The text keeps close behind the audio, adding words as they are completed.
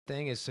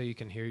thing is so you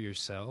can hear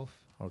yourself.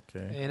 Okay.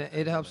 And it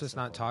hear helps us myself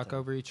not all the talk time.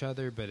 over each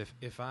other. But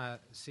if I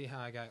see how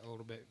I got a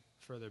little bit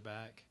further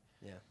back,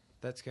 Yeah.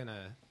 that's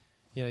gonna,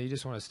 you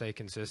just want to stay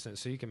consistent.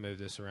 So you can move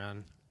this around.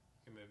 You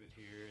can move it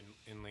here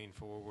and lean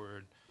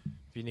forward.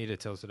 If you need to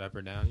tilt it up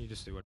or down, you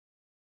just do it.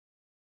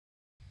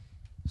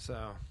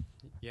 So,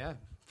 yeah,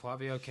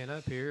 Flavio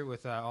Kennup here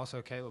with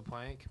also Caleb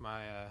Plank,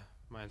 my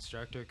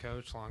instructor,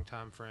 coach,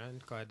 longtime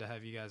friend. Glad to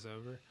have you guys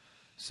over.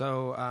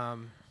 So,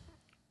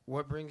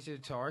 what brings you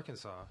to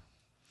Arkansas,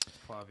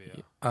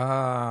 Flavio?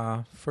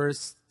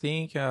 First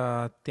thing,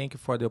 thank you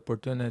for the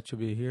opportunity to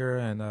be here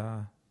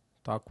and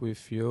talk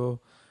with you.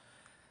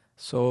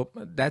 So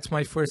that's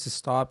my first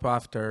stop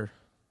after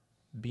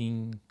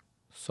being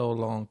so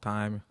long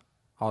time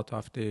out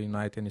of the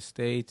United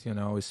States.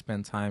 We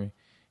spent time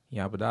in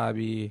Abu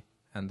Dhabi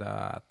and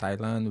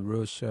Thailand,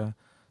 Russia.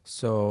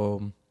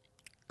 So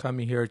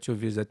coming here to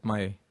visit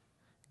my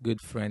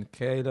good friend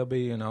Caleb,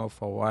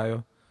 for a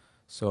while.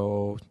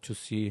 So to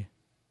see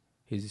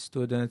his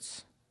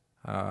students,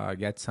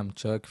 get some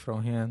chuck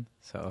from him.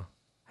 So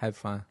have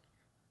fun.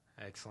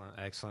 Excellent,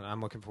 excellent. I'm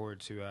looking forward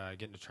to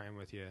getting to train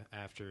with you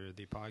after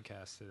the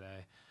podcast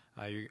today.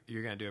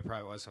 You're going to do a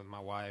private lesson with my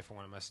wife and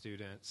one of my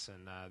students,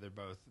 and they're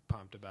both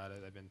pumped about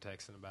it. They've been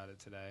texting about it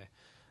today.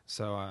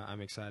 So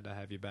I'm excited to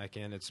have you back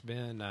in. It's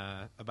been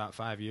about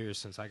 5 years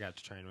since I got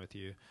to train with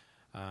you.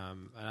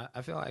 And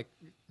I feel like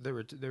there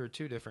were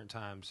two different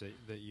times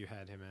that you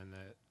had him in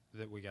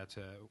that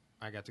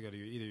I got to go to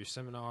either your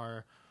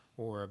seminar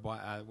or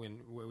when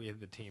we had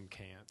the team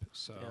camp.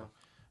 So, Yeah.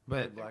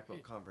 but Black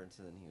Belt Conference,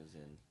 and then he was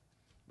in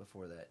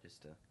before that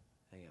just to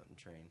hang out and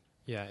train.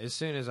 yeah, as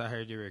soon as I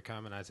heard you were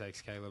coming, I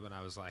texted Caleb and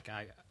I was like,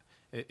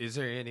 is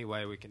there any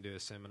way we can do a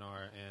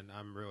seminar? And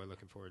I'm really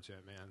looking forward to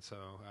it, man. So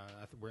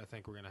I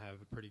think we're going to have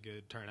a pretty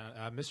good turnout.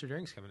 Mr.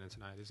 Drink's coming in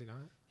tonight, is he not?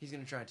 He's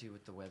going to try to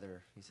with the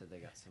weather. He said they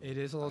got some. It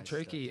is a little ice stuff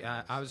tricky.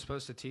 tomorrow, I was so-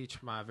 supposed to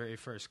teach my very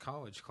first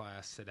college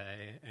class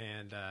today,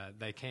 and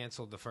they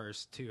canceled the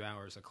first 2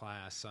 hours of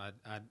class. So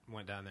I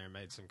went down there and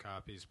made some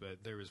copies,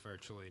 but there was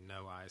virtually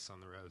no ice on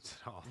the roads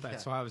at all.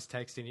 That's Yeah. why I was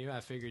texting you. I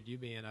figured you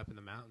being up in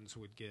the mountains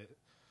would get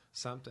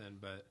something,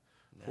 but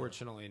No.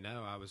 fortunately,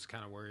 no. I was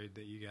kind of worried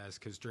that you guys,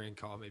 because Drink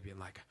called me being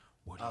like,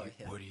 what Oh, are you,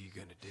 yeah. what are you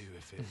going to do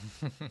if it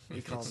He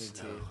if called it me too.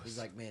 snows? He's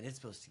like, "Man, it's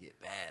supposed to get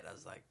bad." I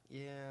was like,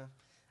 "Yeah,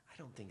 I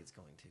don't think it's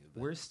going to." But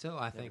We're still,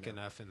 I never think, know.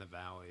 enough in the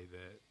valley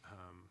that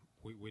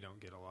we don't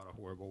get a lot of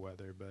horrible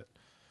weather, but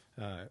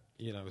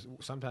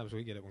sometimes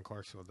we get it when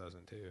Clarksville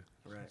doesn't too.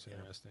 Right, It's yeah.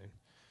 interesting.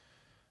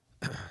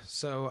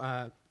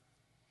 So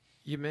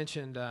you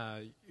mentioned.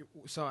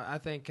 So I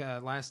think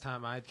last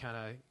time I'd kind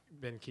of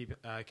been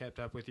kept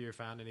up with you or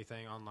found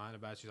anything online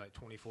about you like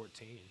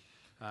 2014.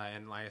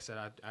 And like I said,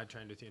 I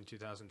trained with you in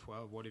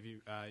 2012. What have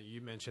you?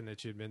 You mentioned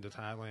that you'd been to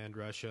Thailand,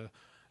 Russia.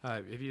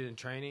 Have you been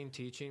training,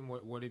 teaching?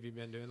 What have you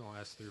been doing the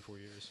last 3 or 4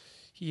 years?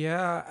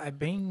 Yeah, I've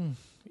been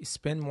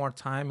spend more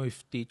time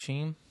with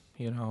teaching,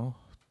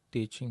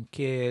 teaching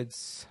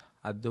kids,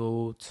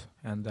 adult,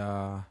 and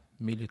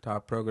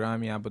military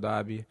program in Abu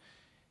Dhabi.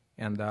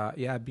 And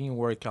I've been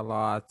working a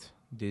lot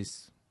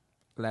this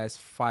last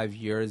 5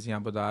 years in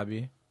Abu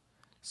Dhabi.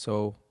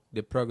 So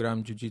the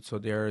program Jiu-Jitsu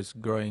there is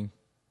growing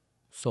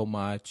so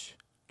much.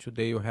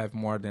 Today you have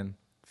more than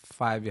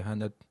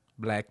 500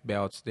 black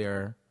belts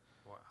there.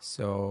 Wow.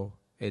 So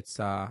it's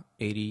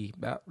 80,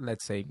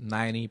 let's say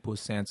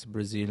 90%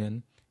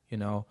 Brazilian,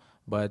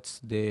 But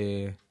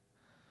the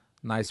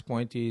nice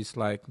point is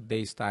like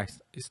they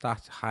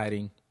start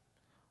hiring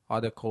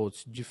other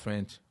coaches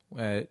different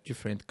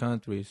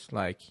countries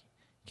like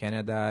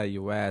Canada,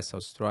 U.S.,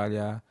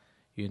 Australia,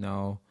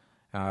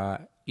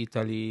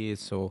 Italy.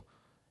 So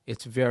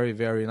it's very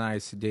very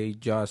nice. They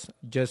just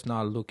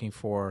not looking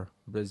for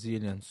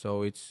Brazilians.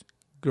 So it's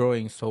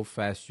growing so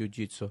fast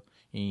Jiu-Jitsu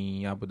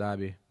in Abu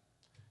Dhabi.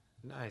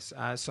 Nice.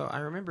 So I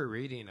remember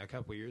reading a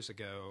couple years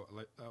ago.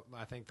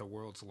 I think the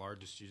world's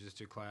largest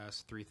jiu-jitsu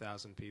class,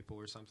 3,000 people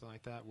or something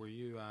like that. Were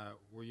you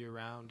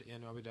around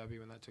in Abu Dhabi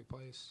when that took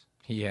place?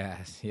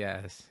 Yes.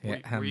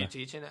 Were you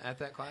teaching at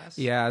that class?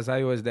 Yes,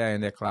 I was there in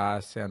the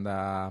class, and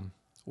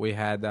we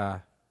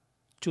had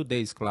 2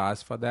 days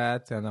class for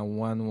that, and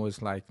one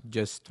was like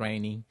just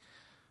training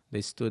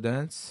the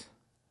students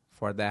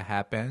for that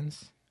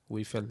happens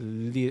with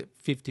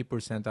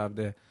 50% of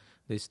the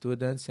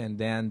students, and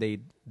then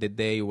the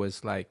day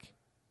was like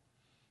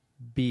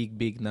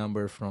big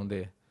number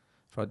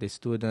for the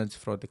students,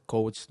 for the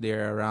coach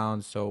there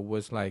around. So it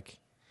was like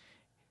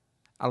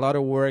a lot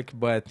of work,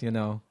 but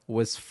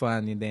was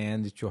fun in the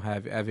end to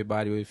have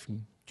everybody with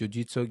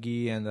jiu-jitsu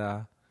gi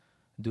and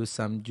do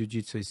some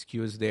jiu-jitsu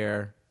skills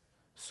there.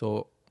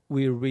 So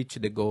we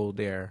reached the goal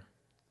there.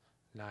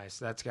 Nice.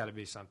 That's got to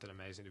be something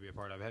amazing to be a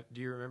part of.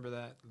 Do you remember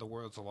that? The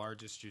world's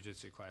largest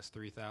jiu-jitsu class,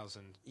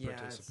 3,000 Yeah,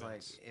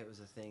 participants. it's like it was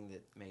a thing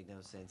that made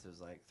no sense. It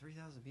was like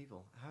 3,000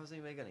 people. How is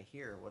anybody going to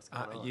hear what's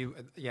going on?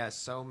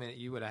 So many.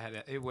 You would have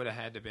had. It would have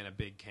had to have been a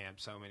big camp.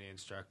 So many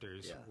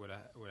instructors Yeah. would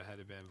have had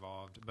to be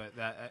involved. But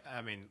that,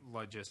 I mean,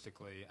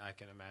 logistically, I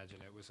can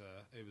imagine it was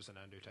an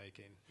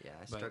undertaking. Yeah, I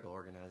But- struggle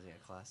organizing a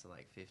class of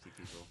like 50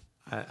 people.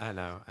 I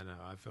know.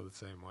 I feel the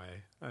same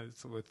way.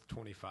 It's with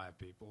 25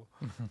 people.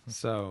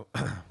 So,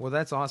 well,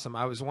 that's awesome.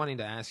 I was wanting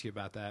to ask you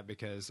about that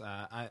because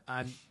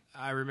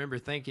I remember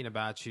thinking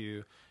about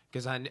you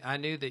because I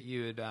knew that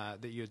you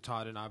had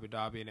taught in Abu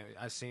Dhabi, and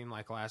I seemed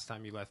like last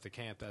time you left the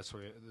camp, that's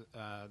where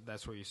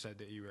you said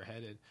that you were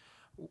headed.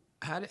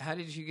 How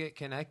did you get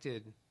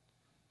connected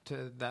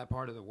to that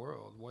part of the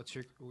world?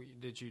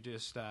 Did you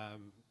just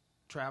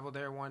travel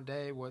there one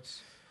day?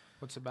 What's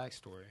the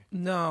backstory?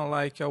 No,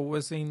 like I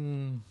was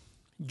in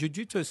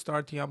Jiu-Jitsu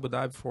started in Abu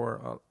Dhabi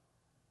for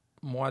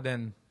more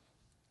than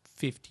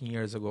 15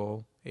 years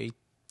ago,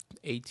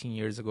 18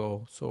 years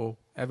ago. So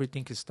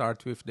everything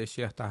started with the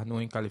Sheikh Tahnou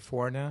in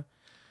California.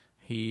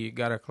 He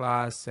got a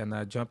class and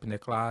I jumped in the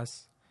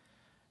class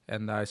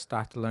and I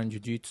started to learn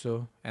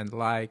Jiu-Jitsu and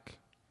like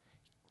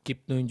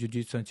keep doing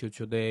Jiu-Jitsu until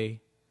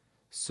today.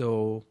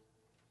 So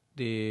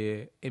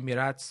the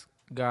Emirates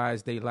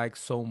guys, they like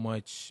so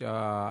much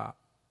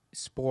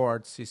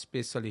sports,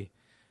 especially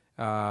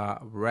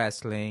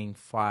wrestling,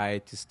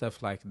 fight,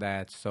 stuff like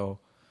that. So,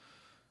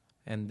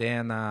 and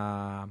then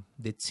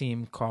the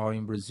team called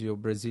in Brazil,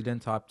 Brazilian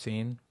top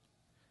team.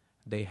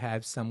 They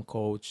have some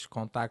coach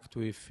contact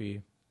with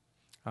the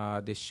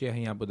Sheikh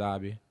in Abu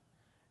Dhabi.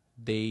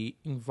 They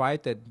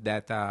invited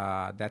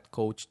that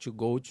coach to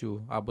go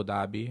to Abu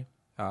Dhabi,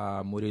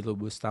 Murilo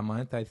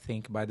Bustamante, I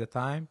think by the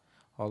time,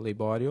 or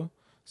Liborio.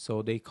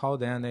 So they called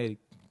them, they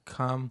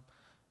come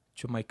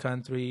to my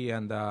country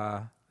and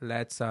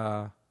let's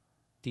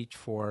teach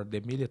for the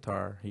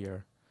military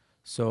here.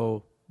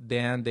 So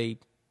then they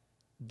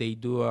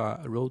do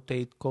a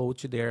rotate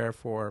coach there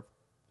for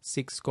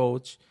 6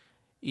 coach.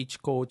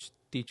 Each coach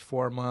teach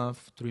 4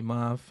 months, 3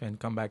 months, and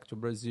come back to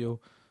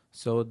Brazil.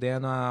 So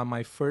then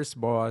my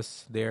first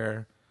boss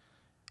there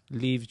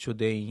live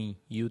today in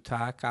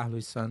Utah,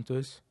 Carlos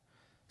Santos.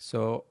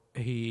 So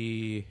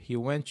he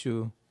went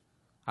to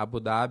Abu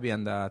Dhabi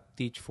and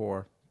teach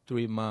for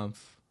 3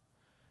 months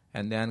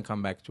and then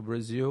come back to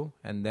Brazil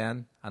and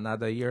then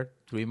another year,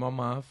 3 more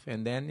months.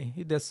 And then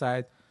he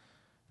decided,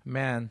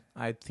 man,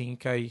 I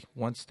think I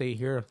want to stay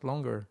here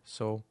longer.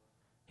 So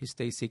he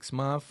stayed 6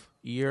 months,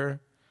 year,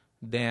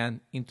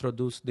 then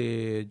introduced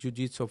the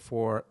jiu-jitsu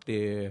for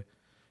the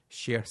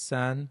Sheikh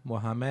son,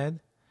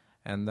 Mohammed.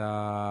 And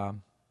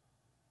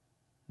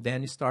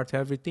then start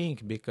everything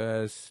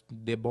because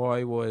the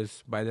boy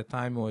was, by the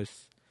time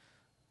was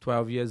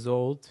 12 years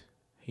old,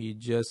 he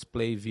just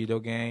played video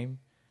game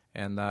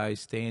and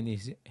stay in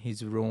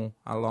his room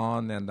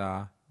alone and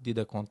did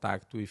a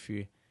contact with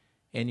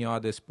any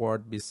other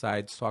sport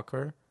besides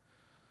soccer.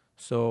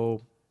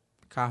 So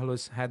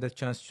Carlos had a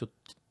chance to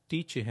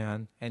teach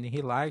him, and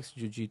he likes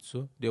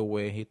jiu-jitsu the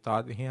way he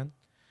taught him.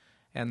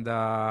 And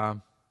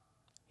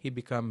he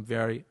became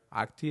very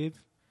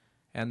active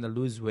and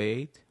lose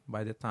weight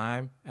by the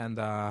time. And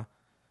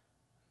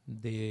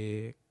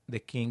the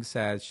king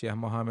said, Sheikh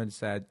Mohammed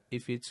said,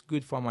 if it's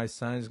good for my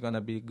son, it's going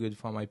to be good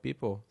for my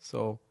people.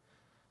 So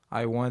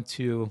I want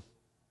to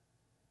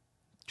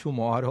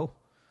tomorrow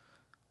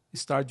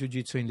start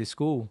jiu-jitsu in the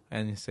school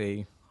and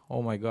say,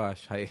 oh my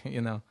gosh,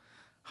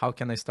 how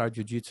can I start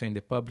jiu-jitsu in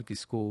the public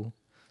school?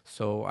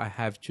 So I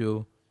have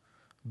to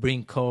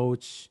bring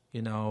coach,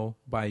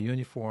 buy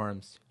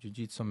uniforms,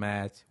 jiu-jitsu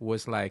mat. It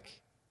was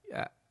like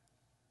a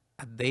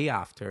day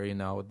after,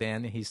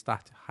 then he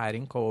started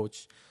hiring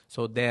coach.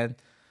 So then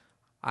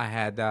I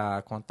had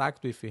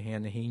contact with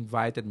him and he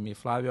invited me,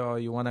 Flavio,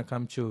 you want to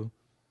come to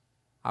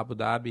Abu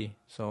Dhabi?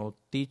 So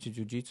teach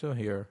jiu-jitsu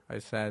here. I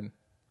said,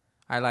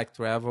 I like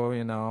travel,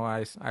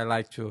 I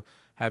like to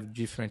have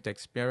different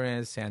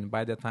experience. And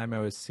by the time I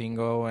was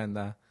single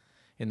and,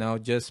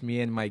 just me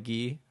and my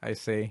gi, I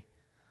say,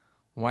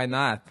 why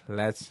not?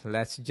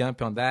 Let's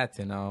jump on that,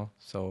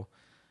 So,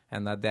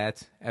 and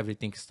that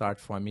everything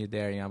started for me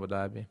there in Abu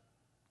Dhabi.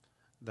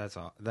 That's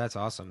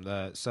awesome.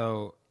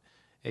 So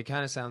it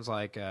kind of sounds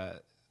like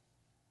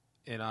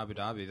in Abu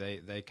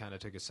Dhabi they kind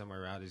of took a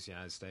similar route as the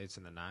United States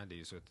in the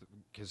 90s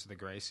because of the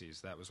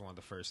Gracies. That was one of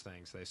the first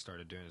things they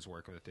started doing is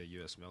working with the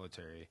U.S.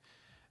 military.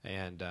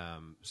 And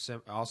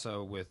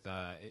also with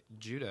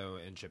judo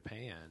in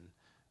Japan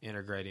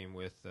integrating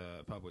with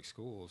public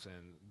schools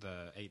in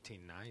the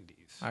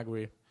 1890s. I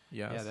agree.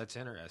 Yes. Yeah, that's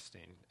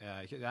interesting.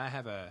 I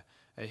have a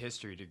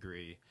history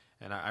degree,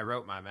 and I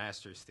wrote my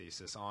master's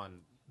thesis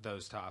on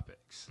those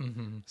topics.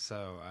 Mm-hmm.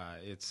 So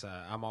it's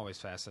I'm always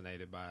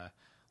fascinated by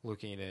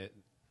looking at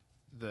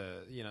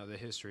the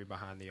history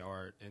behind the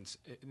art, and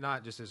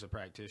not just as a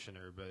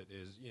practitioner, but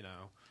as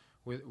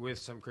with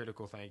some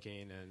critical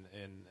thinking and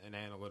an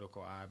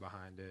analytical eye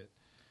behind it.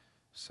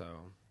 So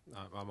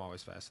I'm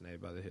always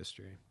fascinated by the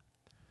history.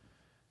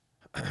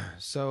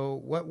 So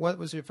what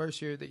was your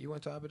first year that you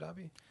went to Abu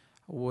Dhabi?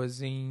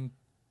 Was in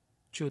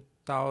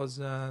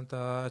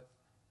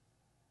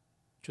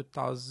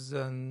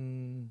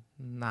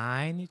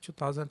 2009,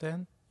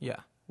 2010. Yeah,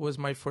 was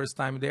my first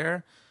time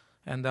there.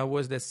 And that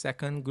was the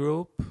second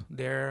group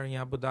there in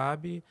Abu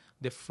Dhabi.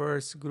 The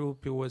first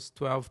group, it was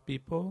 12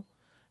 people.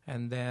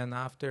 And then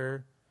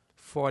after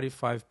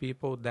 45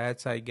 people,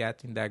 that's I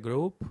get in that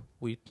group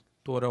with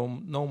total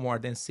no more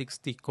than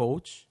 60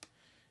 coach.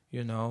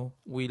 You know,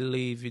 we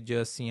live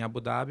just in Abu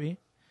Dhabi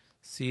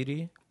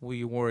city.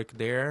 We work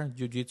there.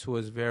 Jiu-jitsu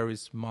was very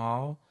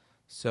small,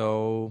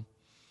 so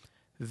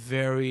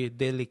very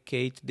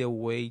delicate the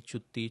way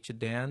to teach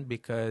them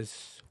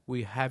because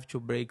we have to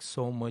break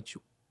so much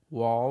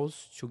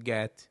walls to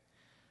get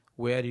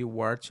where you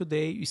are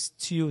today. It's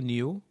still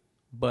new,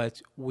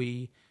 but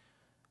we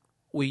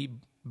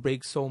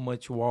break so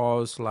much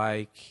walls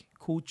like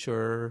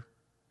culture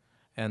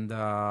and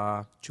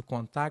to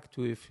contact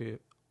with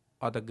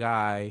other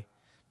guy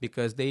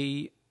because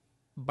they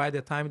by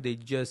the time they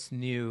just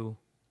knew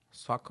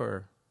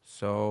soccer.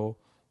 So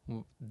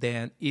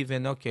then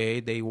even okay,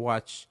 they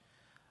watch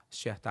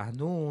Shertar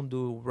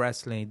Nundo,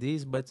 wrestling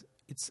this, but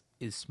it's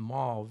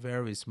small,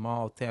 very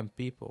small, 10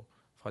 people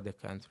for the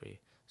country.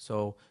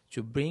 So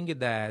to bring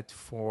that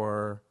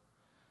for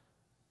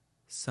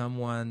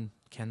someone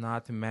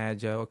cannot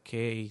imagine,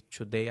 okay,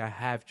 today I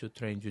have to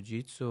train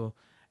jiu-jitsu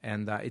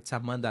and it's a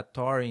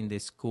mandatory in the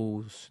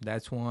schools.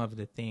 That's one of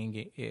the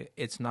things.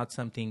 It's not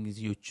something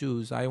you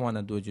choose. I want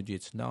to do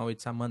jiu-jitsu. No,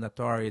 it's a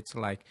mandatory. It's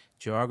like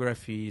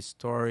geography,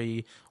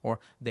 story, or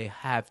they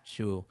have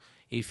to.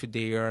 If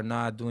they are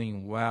not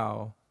doing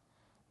well,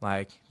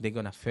 like they're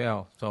gonna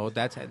fail. So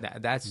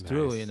that's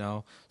true, you Nice.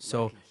 know.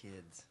 So Lucky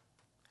kids.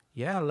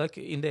 yeah,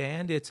 lucky in the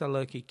end, it's a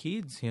lucky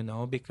kids, you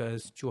know,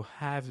 because to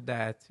have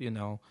that, you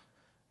know,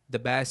 the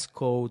best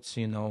coach,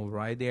 you know,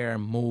 right there,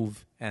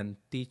 move and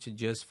teach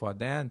just for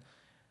them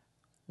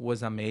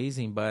was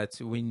amazing. But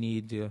we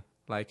need,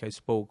 like I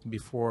spoke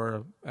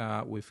before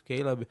with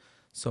Caleb,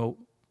 so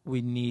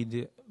we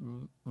need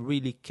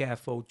really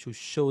careful to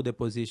show the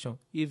position,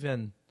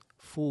 even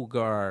full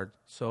guard.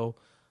 So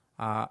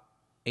uh,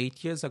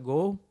 8 years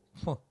ago,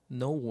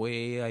 no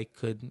way I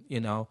could, you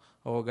know,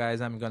 oh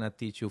guys, I'm gonna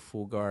teach you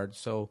full guard.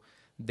 So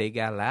they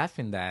got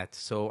laughing that.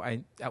 So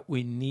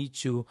we need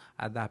to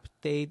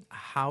adaptate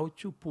how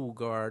to pull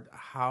guard,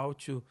 how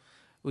to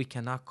we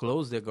cannot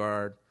close the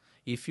guard.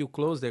 If you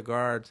close the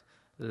guard,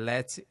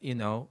 let's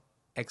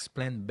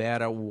explain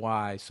better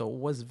why. So it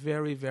was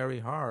very very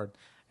hard,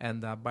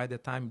 and by the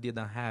time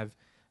didn't have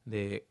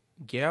the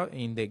girl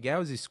in the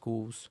girls'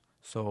 schools,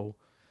 so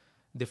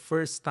the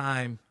first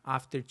time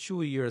after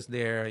 2 years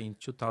there in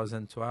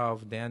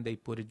 2012, then they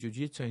put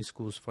jiu-jitsu in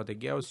schools for the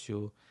girls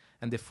too.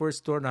 And the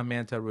first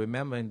tournament I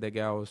remember in the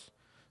girls,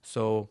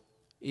 so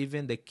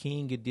even the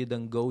king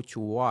didn't go to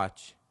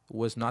watch. It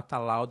was not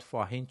allowed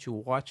for him to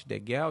watch the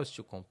girls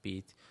to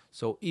compete.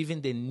 So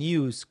even the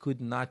news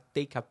could not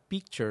take a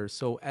picture.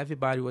 So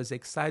everybody was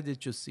excited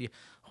to see,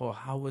 oh,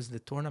 how was the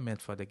tournament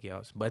for the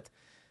girls? But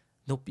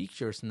no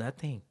pictures,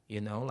 nothing,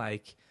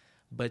 like.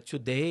 But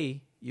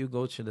today, you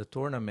go to the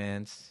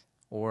tournaments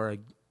or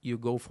you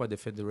go for the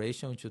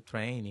federation to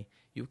train,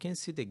 you can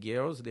see the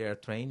girls, they are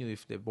training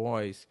with the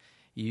boys.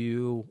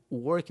 You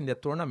work in the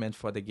tournament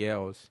for the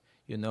girls,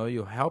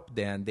 you help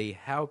them, they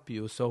help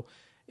you. So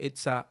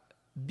it's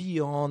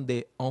beyond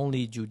the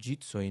only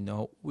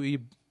jiu-jitsu, we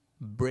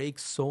break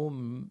so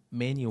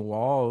many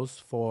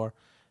walls for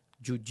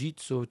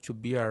jiu-jitsu to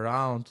be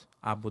around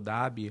Abu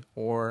Dhabi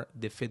or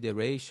the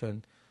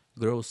federation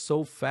grows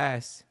so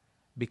fast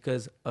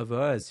because of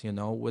us,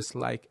 was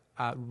like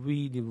a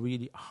really,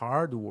 really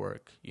hard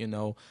work,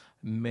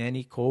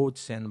 many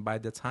coaches. And by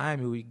the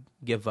time we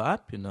give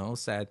up,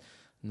 said,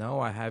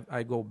 no,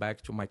 I go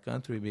back to my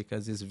country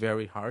because it's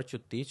very hard to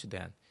teach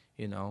them,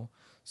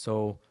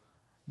 So,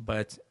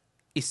 but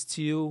it's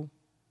still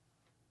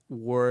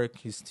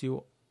work, you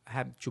still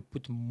have to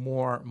put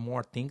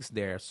more things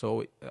there.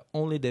 So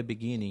only the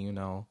beginning,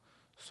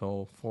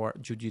 So for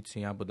Jiu-Jitsu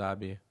in Abu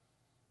Dhabi.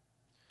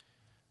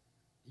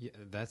 Yeah,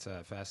 that's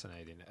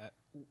fascinating.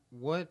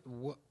 What?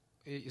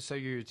 So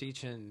you're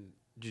teaching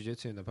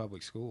jiu-jitsu in the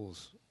public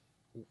schools.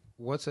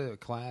 What's a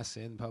class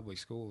in public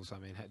schools? I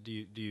mean, do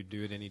you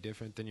do it any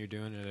different than you're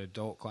doing an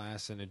adult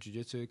class in a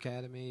jiu-jitsu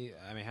academy?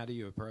 I mean, how do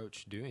you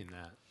approach doing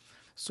that?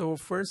 So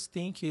first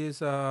thing is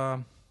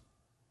the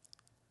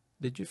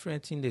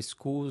difference in the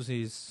schools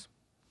is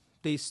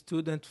the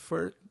student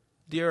first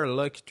they are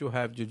lucky to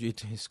have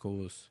jiu-jitsu in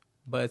schools,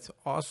 but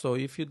also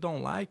if you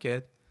don't like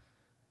it,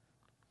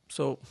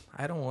 so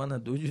I don't want to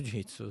do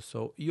jiu-jitsu.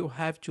 So you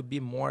have to be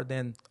more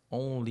than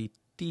only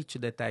teach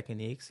the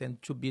techniques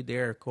and to be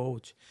their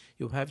coach.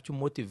 You have to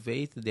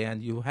motivate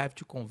them. You have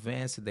to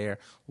convince them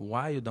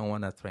why you don't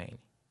want to train.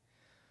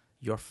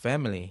 Your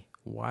family,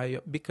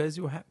 because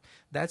you have.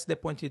 That's the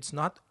point. It's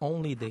not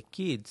only the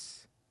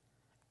kids,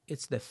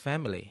 it's the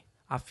family.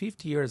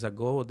 50 years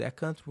ago, that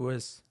country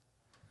was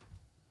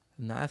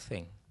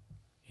nothing,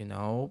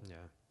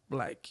 Yeah.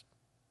 like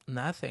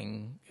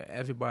nothing.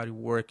 Everybody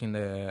work in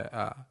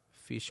the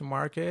fish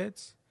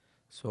markets.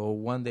 So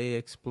one day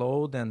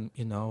explode and,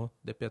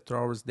 the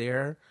petrol is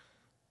there.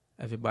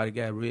 Everybody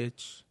get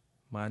rich,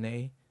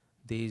 money,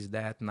 this,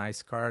 that,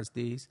 nice cars,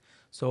 this.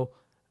 So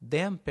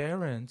them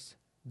parents,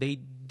 they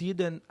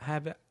didn't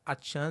have a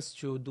chance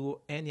to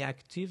do any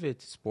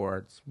activity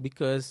sports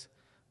because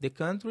the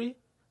country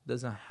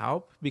doesn't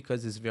help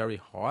because it's very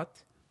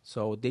hot.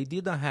 So they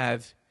didn't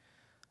have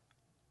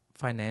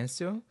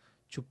financial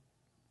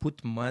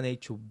put money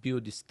to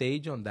build the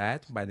stage on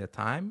that by the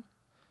time.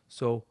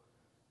 So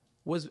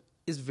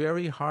it's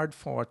very hard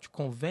to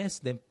convince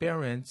the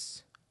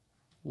parents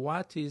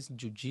what is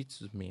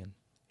jiu-jitsu mean.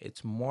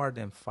 It's more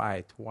than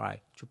fight.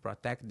 Why? To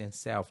protect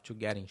themselves, to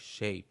get in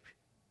shape.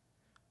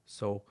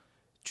 So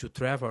to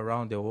travel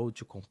around the world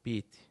to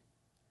compete,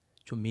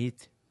 to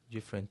meet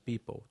different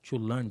people, to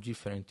learn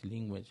different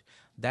language.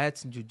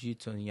 That's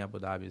jiu-jitsu in Abu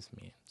Dhabi's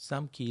mean.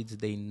 Some kids,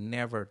 they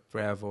never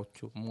travel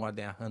to more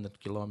than 100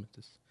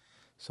 kilometers.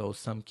 So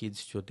some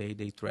kids today,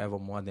 they travel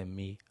more than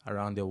me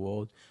around the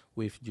world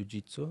with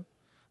jiu-jitsu.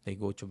 They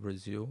go to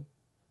Brazil,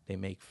 they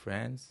make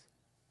friends,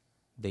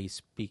 they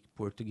speak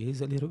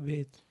Portuguese a little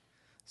bit.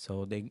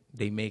 So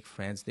they make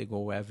friends, they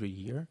go every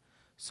year.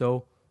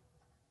 So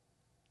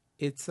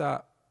it's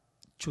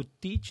to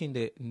teach in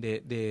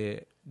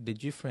the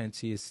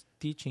difference is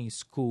teaching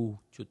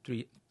school to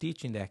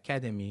teach in the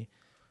academy.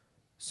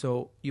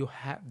 So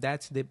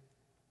that's the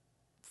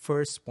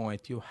first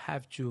point. You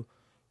have to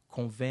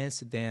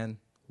convince them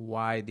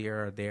why they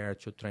are there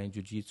to train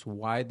jiu-jitsu,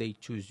 why they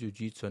choose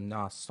jiu-jitsu,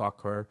 not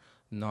soccer,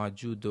 not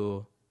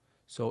judo.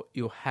 So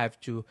you have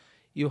to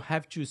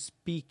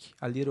speak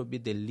a little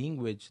bit the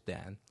language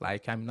then.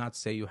 Like, I'm not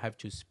saying you have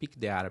to speak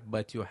the Arab,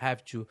 but you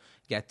have to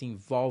get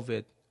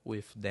involved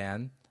with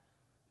them,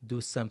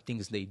 do some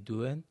things they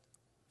do,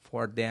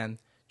 for them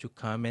to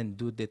come and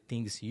do the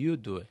things you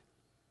do.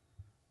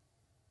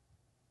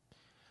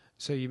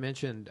 So you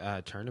mentioned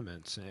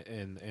tournaments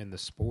in the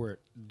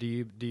sport. Do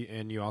you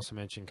and you also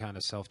mentioned kind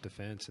of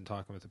self-defense and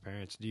talking with the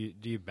parents. Do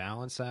you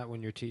balance that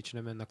when you're teaching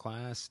them in the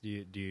class? Do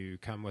you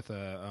come with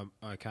a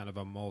kind of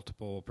a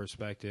multiple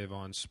perspective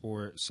on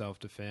sport,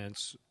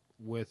 self-defense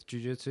with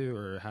jiu-jitsu,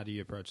 or how do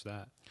you approach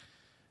that?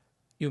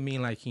 You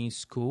mean like in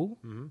school?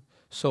 Mm-hmm.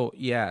 So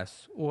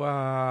yes,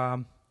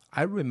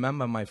 I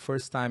remember my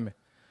first time.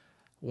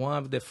 One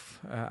of the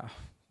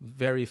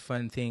very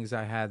fun things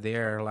I had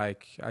there,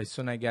 like as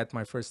soon as I get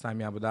my first time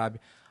in Abu Dhabi,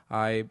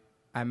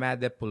 I met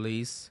the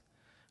police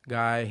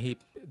guy.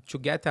 To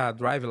get a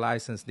driver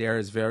license there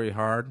is very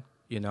hard.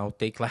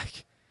 Take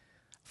like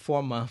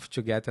 4 months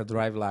to get a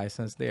driver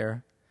license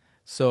there.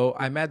 So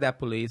I met that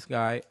police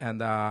guy,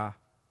 and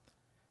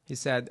he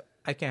said,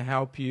 I can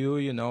help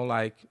you,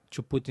 like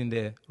to put in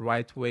the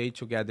right way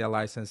to get the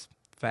license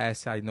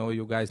fast. I know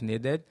you guys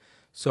need it.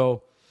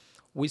 So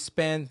we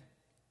spent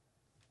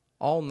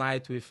all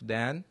night with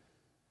them,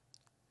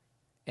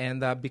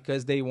 and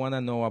because they want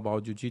to know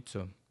about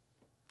jiu-jitsu.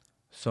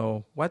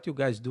 So what you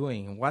guys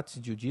doing? What's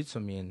jiu-jitsu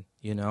mean?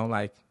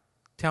 Like,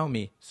 tell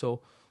me.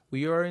 So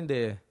we are in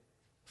the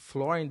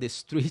floor in the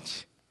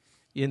street,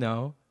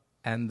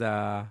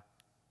 and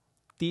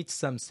teach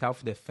some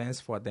self-defense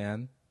for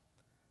them,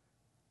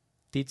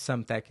 teach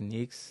some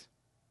techniques.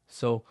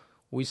 So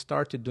we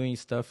started doing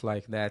stuff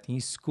like that. In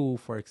school,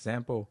 for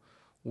example,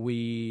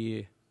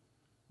 we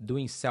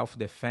doing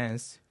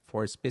self-defense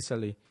for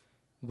especially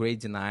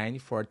grade 9,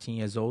 14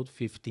 years old,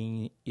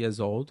 15 years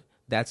old.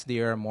 That's they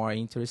are more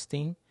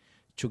interesting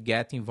to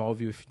get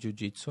involved with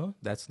jiu-jitsu.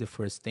 That's the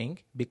first thing,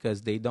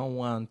 because they don't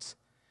want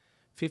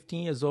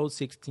 15 years old,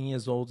 16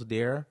 years old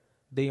there.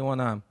 They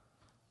want to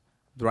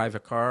drive a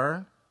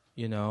car,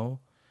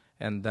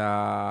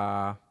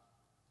 and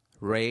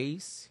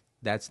race.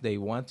 That's they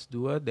want to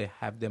do it. They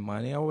have the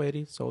money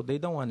already, so they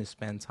don't want to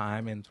spend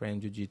time and train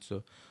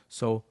jiu-jitsu.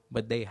 So,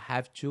 but they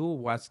have to.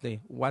 What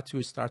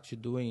we start to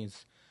doing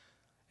is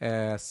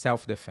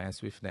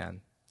self-defense with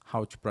them.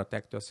 How to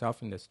protect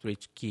yourself in the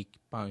street, kick,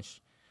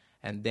 punch,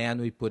 and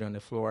then we put on the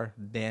floor.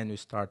 Then we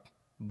start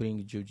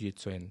bring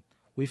jiu-jitsu in.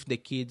 With the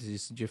kids,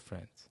 it's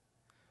different.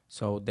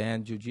 So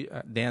then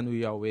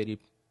we already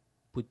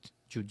put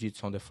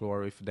jiu-jitsu on the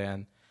floor with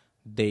them.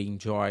 They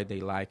enjoy,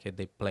 they like it,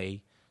 they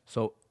play.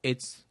 So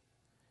it's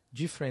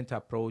different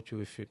approach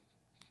with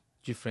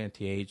different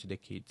age the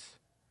kids.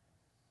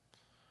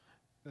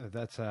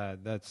 That's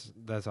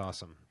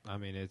awesome. I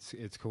mean,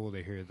 it's cool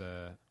to hear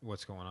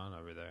what's going on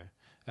over there.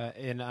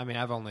 And I mean,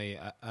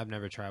 I've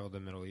never traveled to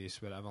the Middle East,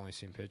 but I've only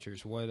seen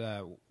pictures.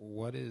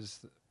 What's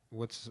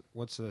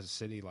the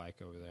city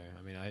like over there?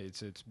 I mean,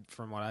 it's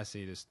from what I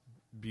see, it's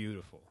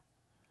beautiful.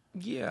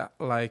 Yeah,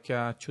 like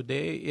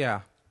today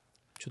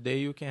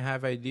you can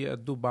have idea.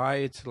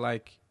 Dubai, it's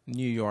like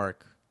New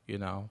York,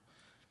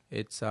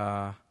 It's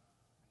a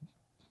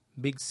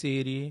big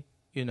city,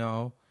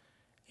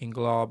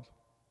 englobe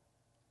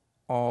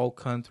all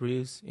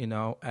countries,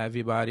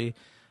 everybody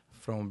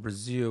from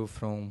Brazil,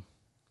 from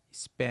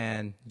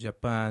Spain,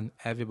 Japan,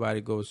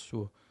 everybody goes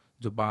to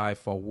Dubai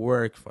for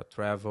work, for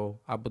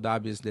travel. Abu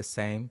Dhabi is the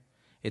same.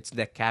 It's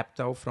the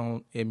capital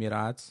from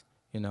Emirates,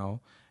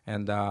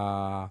 and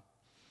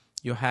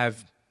you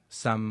have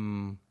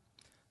some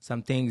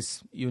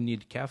things you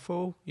need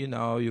careful.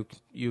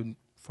 You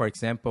for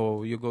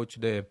example, you go to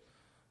the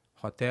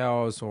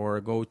hotels or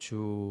go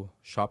to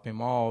shopping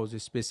malls,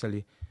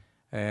 especially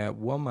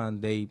women,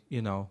 they,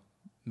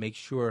 make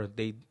sure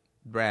they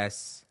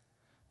dress,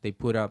 they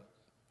put up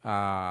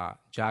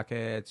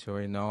jackets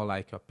or,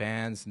 like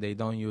pants. They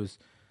don't use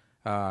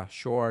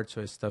shorts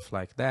or stuff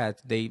like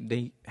that.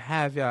 They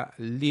have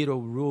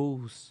little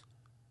rules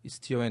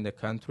still in the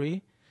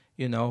country,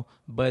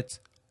 but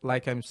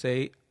like I'm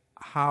saying,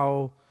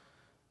 how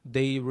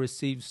they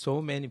receive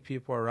so many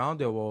people around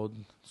the world,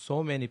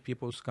 so many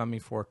people coming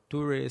for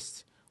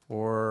tourists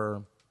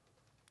or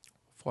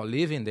for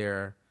living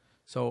there.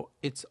 So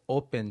it's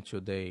open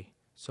today.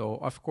 So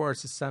of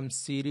course, some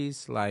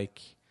cities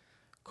like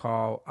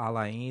call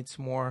Alain, it's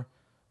more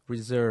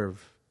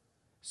reserved.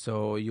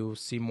 So you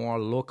see more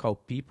local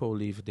people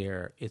live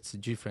there. It's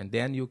different.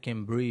 Then you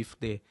can brief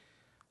the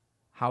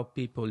how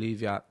people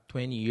live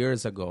 20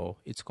 years ago.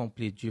 It's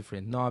completely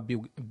different. Not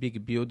a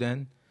big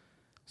building.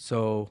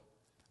 So,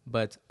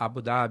 but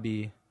Abu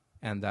Dhabi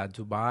and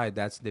Dubai,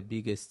 that's the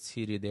biggest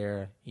city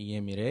there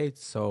in Emirates.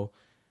 So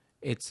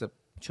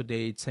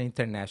today it's an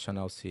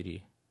international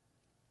city.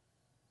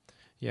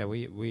 Yeah,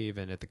 we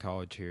even at the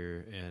college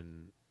here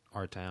in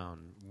our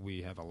town,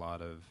 we have a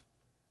lot of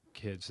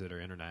kids that are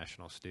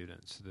international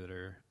students that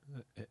are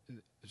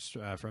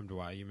from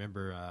Dubai. You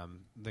remember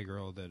the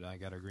girl that I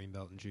got her green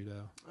belt in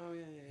judo? Oh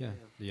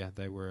yeah.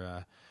 They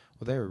were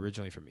they were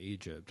originally from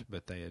Egypt,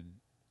 but they had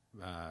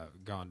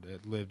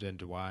lived in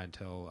Dubai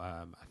until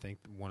I think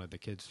one of the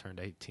kids turned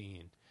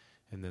 18,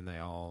 and then they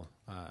all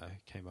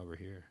came over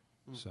here.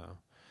 So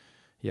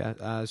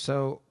yeah.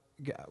 So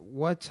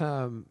what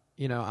I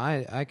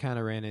kind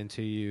of ran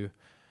into you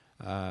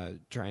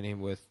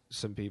training with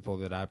some people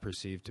that I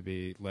perceive to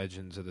be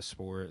legends of the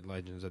sport,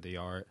 legends of the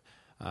art,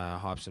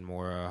 Hobson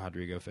Mora,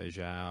 Rodrigo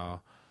Feijão.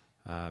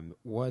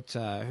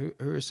 Who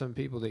are some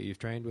people that you've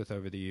trained with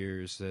over the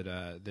years that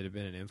have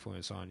been an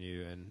influence on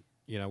you? And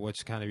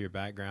what's kind of your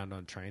background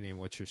on training?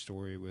 What's your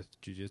story with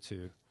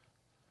jiu-jitsu?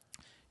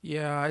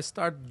 Yeah, I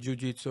started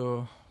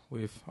jiu-jitsu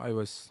I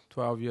was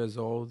 12 years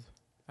old,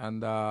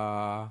 and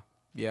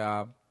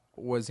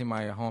was in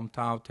my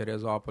hometown,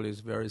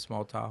 Teresópolis, very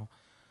small town.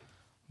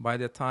 By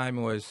the time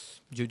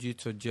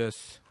jiu-jitsu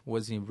just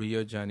was in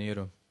Rio de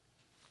Janeiro.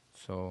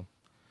 So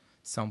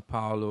São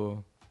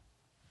Paulo,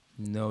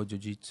 no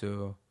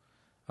jiu-jitsu.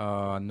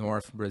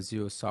 North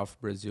Brazil, South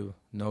Brazil,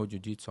 no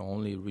jiu-jitsu,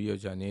 only Rio de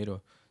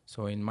Janeiro.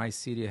 So in my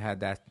city, I had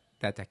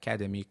that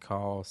academy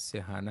called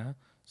Serrana.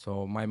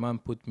 So my mom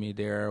put me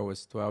there. I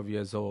was 12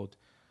 years old.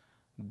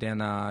 Then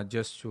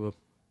just to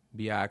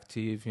be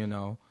active,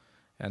 and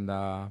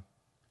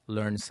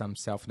learn some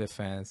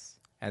self-defense.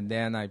 And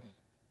then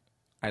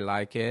I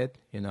like it,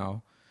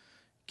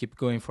 keep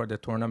going for the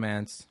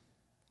tournaments,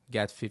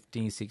 get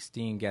 15,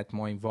 16, get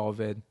more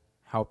involved,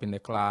 help in the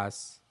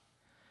class,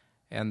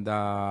 and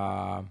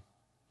I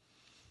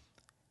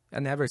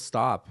never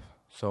stop.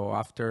 So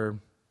after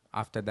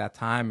that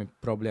time,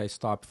 probably I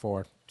stopped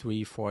for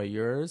 3-4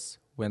 years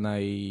when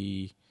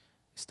I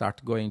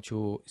start going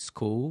to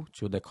school,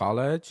 to the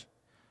college,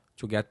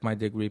 to get my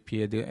degree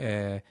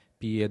PE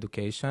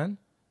education.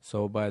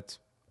 So, but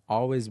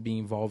always be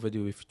involved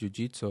with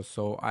jiu-jitsu.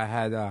 So I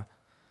had a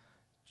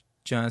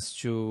chance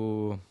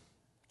to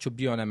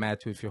be on a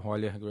mat with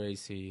Royler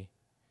Gracie.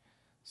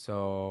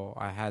 So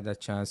I had a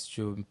chance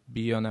to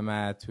be on a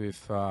mat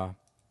with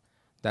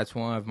that's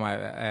one of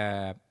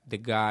my the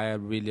guy I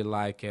really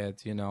like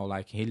it,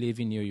 like he live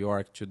in New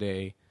York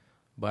today,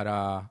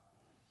 but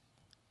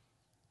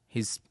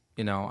he's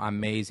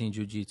amazing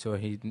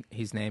jiu-jitsu.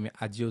 His name is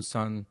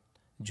Adilson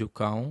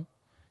Jucão.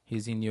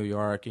 He's in New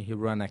York. He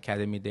run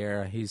academy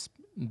there. He's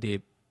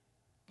the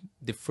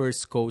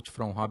first coach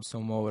from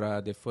Hobson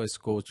Moura, the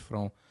first coach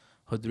from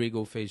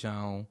Rodrigo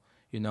Feijão.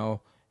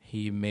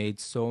 He made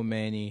so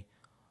many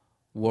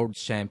world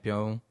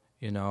champion.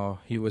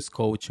 He was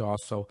coach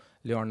also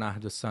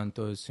Leonardo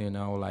Santos.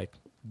 Like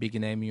big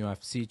name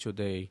UFC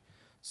today.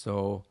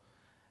 So,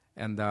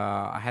 and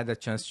I had a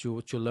chance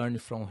to learn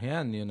from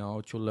him.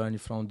 To learn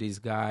from these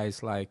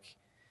guys like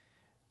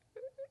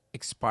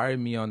inspired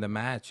me on the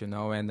match.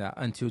 And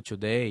until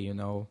today,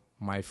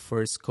 my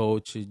first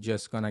coach is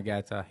just gonna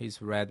get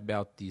his red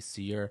belt this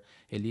year,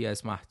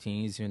 Elias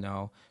Martins.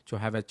 To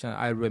have a chance.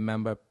 I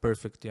remember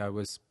perfectly. I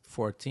was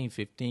 14,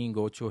 15,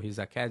 go to his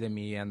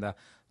academy and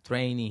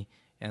training,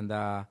 and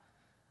I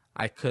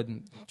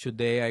couldn't.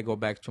 Today I go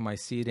back to my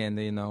city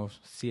and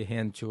see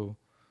him to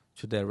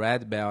the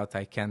red belt.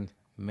 I can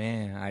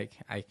imagine.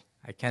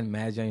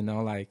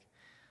 Like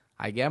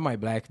I get my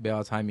black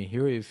belt. I'm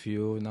here with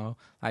you.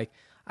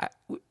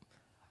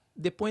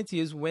 The point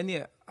is when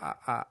you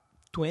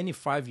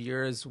 25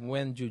 years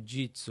when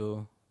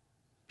jiu-jitsu,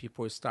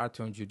 people start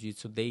on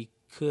jiu-jitsu, they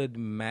could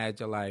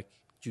imagine like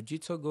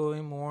jiu-jitsu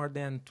going more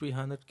than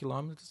 300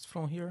 kilometers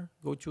from here,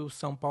 go to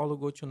São Paulo,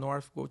 go to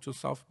North, go to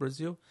South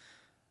Brazil.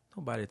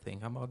 Nobody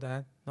think about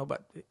that.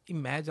 Nobody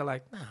imagine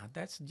like,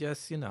 that's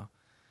just,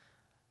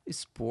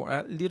 sport,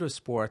 a little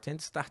sport,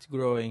 and start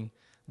growing.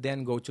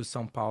 Then go to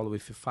São Paulo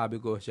with Fábio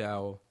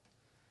Gurgel,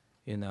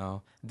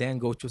 then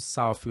go to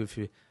South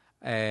with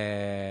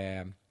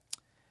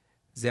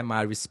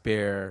Zemar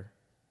Spear.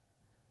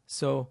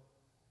 So,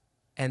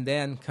 and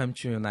then come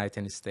to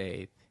United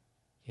States,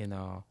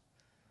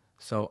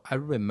 So I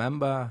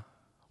remember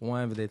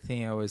one of the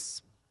things I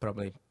was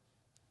probably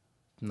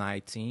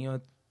 19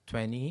 or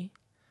 20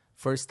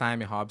 first time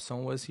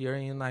Hobson was here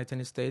in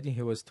United States.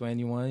 He was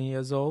 21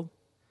 years old.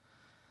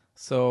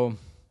 So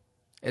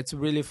it's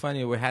really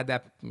funny. We had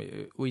that,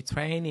 we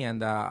training,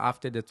 and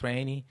after the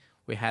training,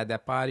 we had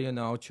that party,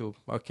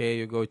 okay,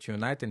 you go to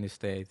United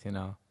States.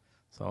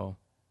 So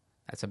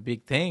that's a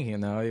big thing,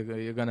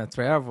 You're going to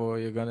travel,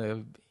 you're going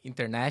to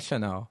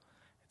international.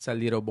 It's a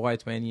little boy,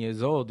 20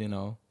 years old.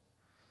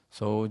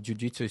 So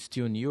jiu-jitsu is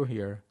still new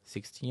here,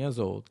 16 years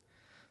old.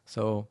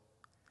 So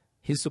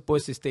he's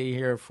supposed to stay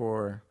here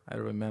I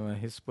remember,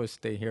 he's supposed to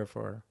stay here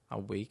for a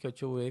week or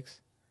 2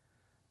 weeks.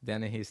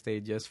 Then he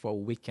stayed just for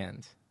a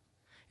weekend.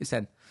 He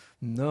said,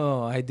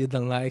 no, I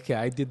didn't like it.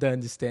 I didn't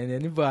understand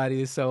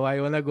anybody, so I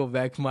want to go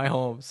back to my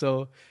home.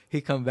 So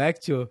he come back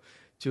to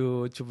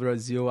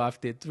Brazil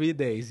after 3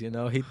 days.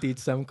 He teach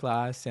some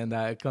class, and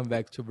I come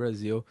back to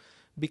Brazil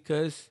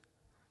because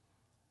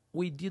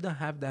we didn't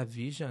have that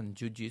vision.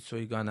 Jiu-jitsu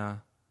is going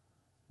to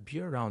be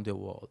around the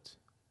world.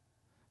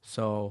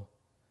 So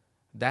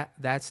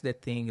that's the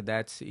thing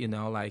that's,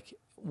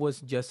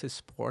 was just a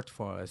sport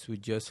for us. We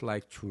just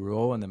like to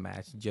roll on the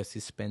mat, just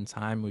spend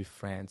time with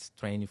friends,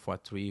 training for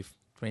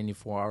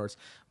 24 hours.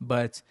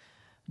 But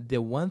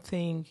the one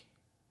thing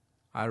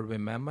I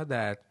remember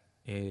that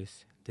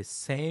is the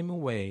same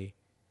way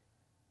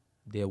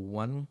the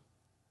one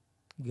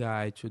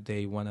guy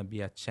today want to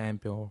be a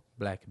champion,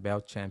 black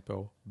belt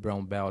champion,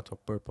 brown belt or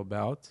purple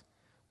belt,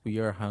 we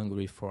are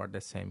hungry for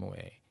the same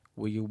way.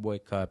 We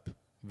wake up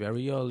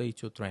very early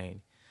to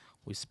train.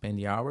 We spend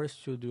the hours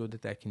to do the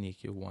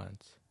technique you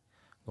want.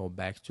 Go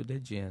back to the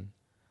gym,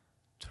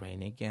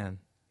 train again,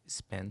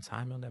 spend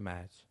time on the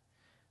mat.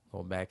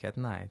 Go back at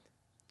night,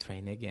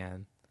 train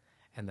again,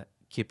 and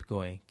keep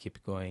going,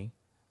 keep going.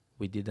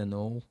 We didn't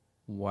know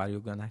what you're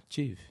going to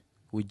achieve.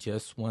 We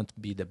just want to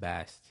be the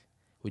best.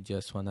 We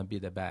just want to be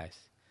the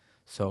best.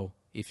 So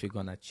if you're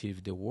going to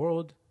achieve the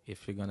world,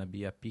 if you're going to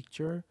be a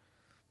picture,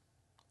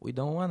 we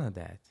don't want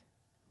that.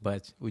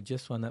 But we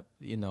just want to,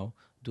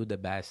 do the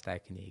best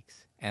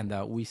techniques. And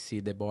we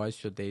see the boys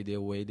today, the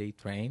way they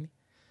train.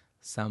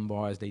 Some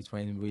boys, they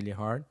train really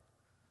hard.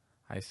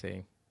 I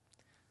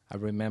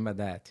remember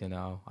that,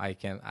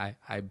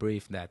 I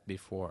briefed that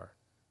before.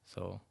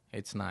 So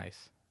it's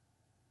nice.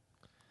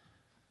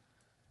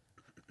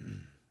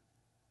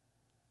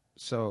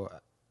 So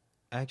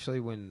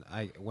actually, when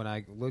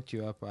I looked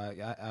you up,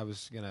 I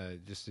was gonna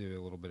just do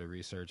a little bit of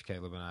research.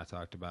 Caleb and I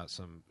talked about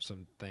some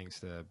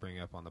things to bring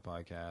up on the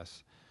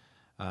podcast.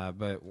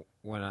 But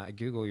when I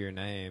Google your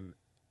name,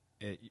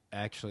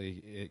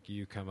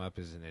 you come up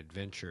as an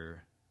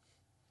adventurer.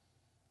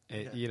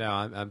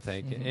 I'm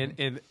thinking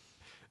in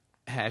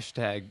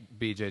hashtag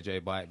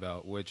BJJ Black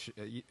Belt, which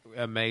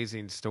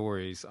amazing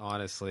stories,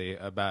 honestly,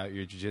 about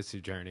your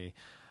jiu-jitsu journey.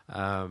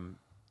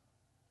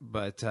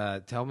 But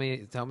tell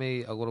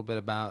me a little bit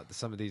about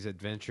some of these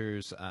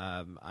adventures.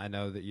 I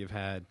know that you've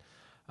had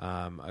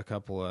a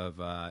couple of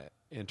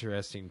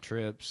interesting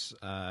trips.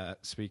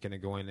 Speaking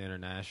of going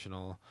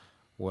international,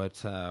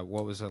 what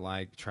was it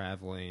like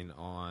traveling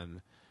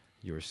on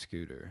your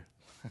scooter?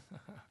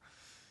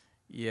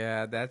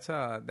 Yeah, that's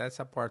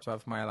a part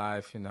of my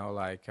life.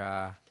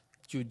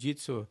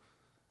 Jiu-jitsu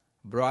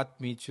brought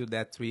me to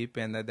that trip,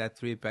 and that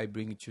trip I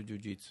bring to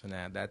jiu-jitsu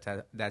now.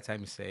 That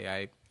time say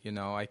I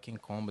can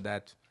combo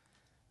that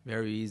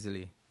very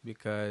easily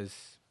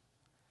because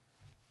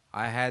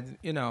I had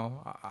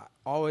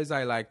always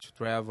I like to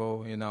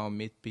travel,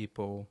 meet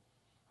people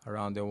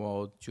around the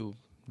world, to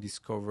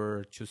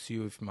discover, to see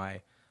with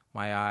my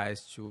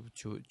eyes, to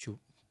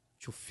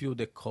feel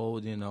the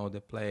cold,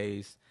 the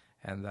place,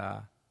 and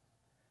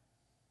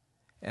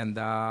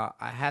I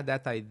had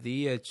that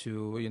idea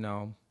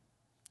to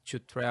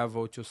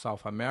travel to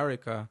South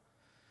America,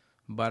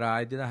 but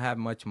I didn't have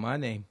much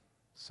money.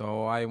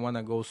 So I want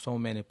to go so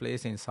many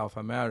places in South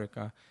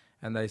America.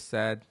 And I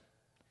said,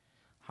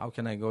 how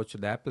can I go to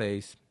that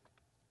place?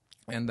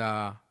 And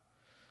I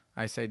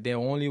said, the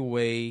only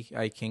way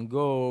I can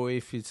go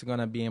if it's going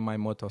to be in my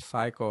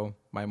motorcycle.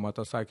 My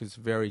motorcycle is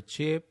very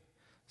cheap,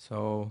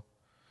 so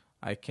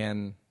I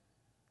can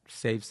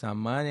save some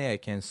money. I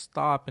can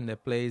stop in the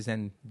place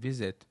and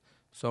visit.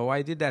 So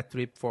I did that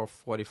trip for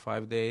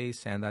 45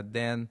 days. And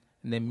then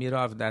in the middle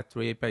of that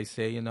trip, I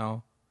say,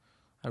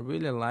 I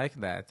really like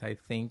that. I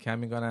think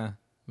I'm going to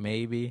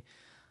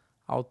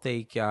I'll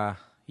take a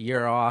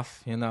year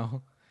off, and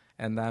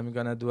I'm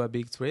going to do a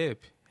big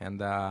trip.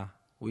 And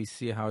we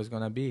see how it's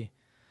going to be.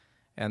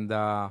 And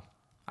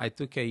I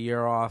took a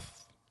year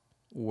off,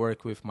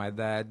 work with my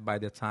dad by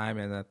the time,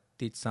 and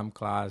teach some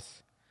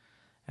class.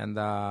 And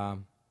I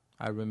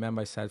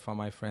remember I said for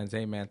my friends,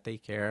 hey, man,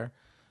 take care,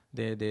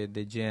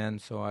 the gym.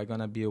 So I'm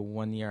going to be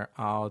 1 year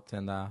out.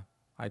 And I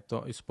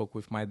spoke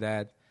with my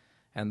dad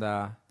and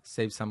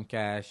save some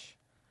cash.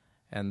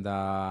 And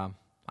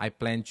I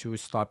plan to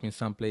stop in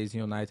some place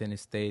in United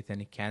States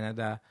and in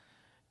Canada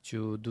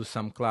to do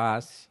some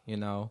class,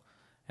 and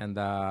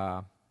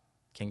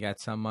can get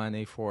some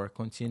money for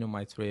continue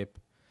my trip.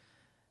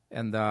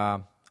 And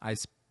I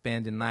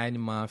spent 9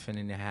 months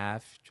and a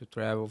half to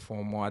travel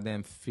for more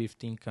than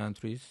 15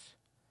 countries,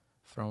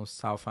 from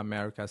South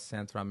America,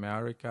 Central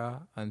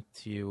America,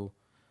 until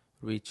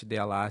reach the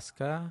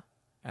Alaska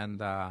and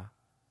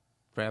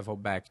travel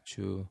back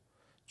to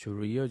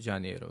Rio de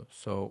Janeiro.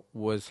 So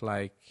was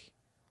like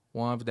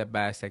one of the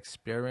best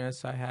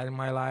experience I had in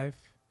my life.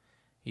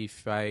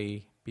 If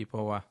I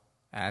people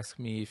ask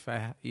me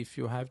if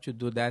you have to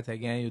do that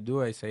again, you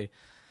do. I say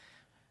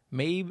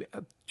maybe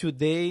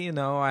today,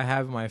 I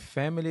have my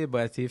family,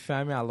 but if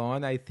I'm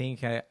alone, I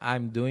think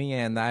I'm doing it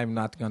and I'm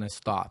not gonna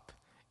stop.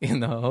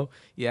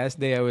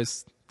 Yesterday I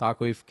was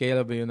talking with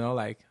Caleb,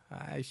 like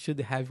I should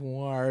have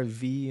one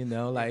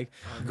RV, like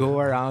go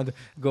around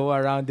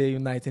the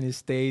United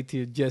States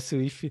just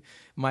with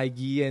my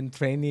gear and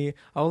training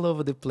all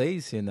over the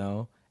place,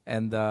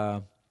 And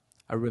I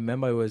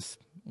remember it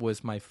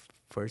was my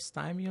first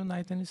time in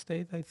United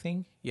States, I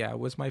think. Yeah, it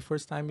was my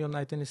first time in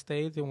United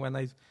States, and when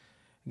I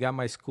got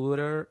my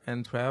scooter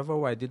and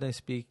travel, I didn't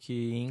speak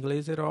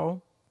English at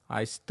all.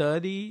 I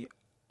studied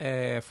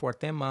for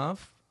 10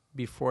 months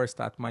before I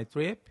start my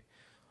trip.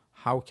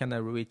 How can I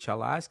reach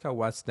Alaska?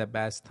 What's the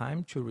best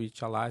time to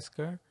reach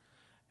Alaska?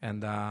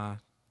 And how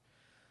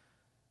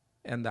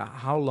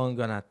long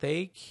gonna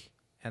take?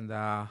 And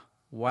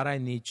what I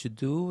need to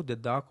do, the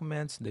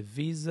documents, the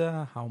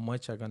visa, how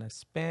much I'm gonna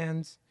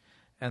spend.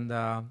 And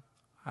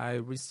I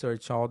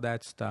research all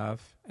that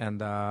stuff. And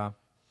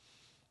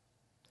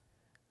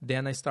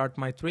then I start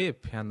my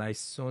trip. And I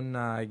soon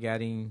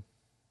get in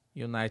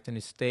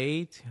United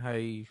States.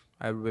 I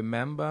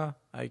remember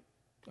I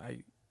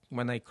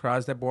when I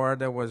crossed the border,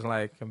 there was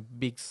like a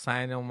big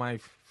sign on my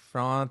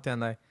front,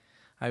 and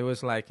I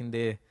was like in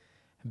the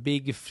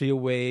big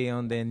freeway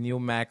on the New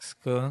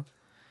Mexico,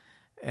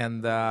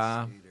 and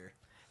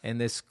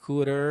the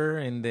scooter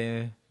in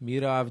the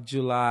middle of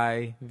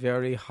July,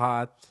 very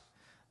hot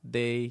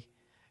day,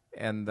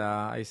 and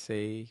I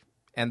say,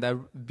 and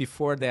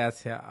before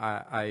that,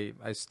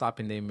 I stopped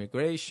in the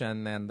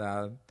immigration, and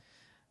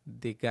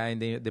the guy in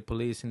the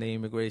police in the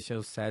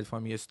immigration said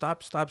for me,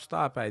 stop.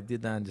 I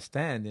didn't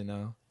understand,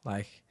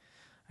 Like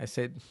I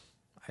said,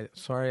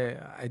 sorry,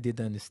 I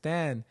didn't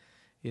understand,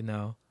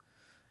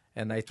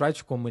 And I tried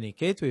to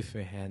communicate with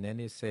him, and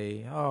he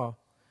say, oh,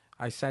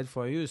 I said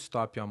for you,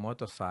 stop your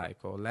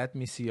motorcycle. Let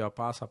me see your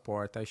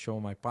passport. I show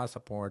my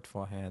passport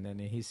for him, and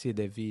he see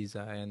the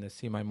visa and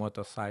see my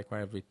motorcycle,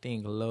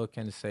 everything. Look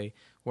and say,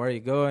 where are you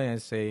going?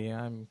 And say,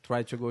 I'm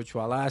trying to go to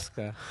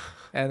Alaska.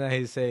 And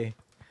he say,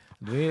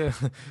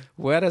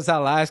 where is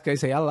Alaska? I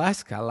say,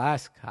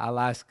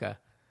 Alaska.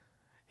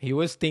 He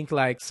was think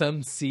like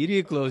some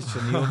city close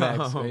to New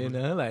Mexico,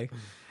 like,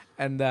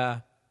 and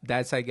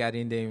that's I got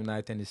in the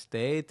United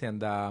States and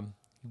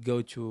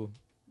go to,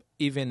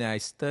 even I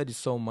study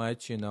so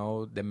much,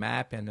 the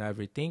map and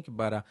everything,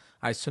 but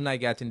as soon as I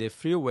got in the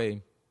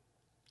freeway,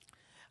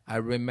 I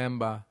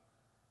remember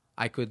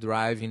I could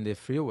drive in the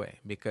freeway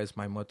because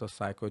my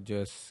motorcycle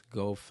just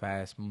go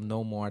fast,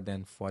 no more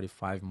than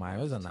 45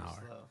 miles an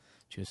hour.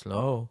 Too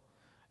slow.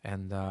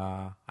 And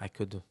I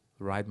could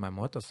ride my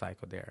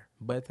motorcycle there.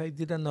 But I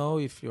didn't know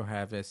if you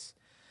have a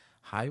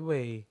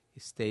highway,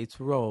 state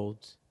road,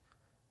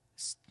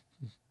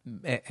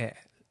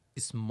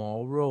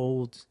 small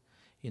roads,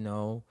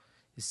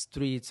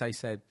 streets. I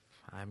said,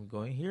 I'm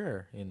going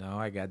here.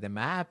 I got the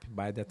map.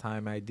 By the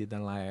time I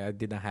didn't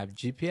have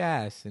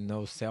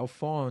GPS, cell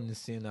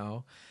phones,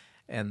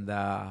 and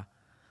I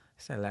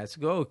said, let's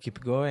go, keep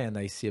going. And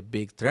I see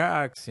big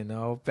trucks,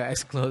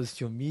 pass close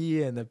to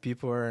me, and the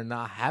people are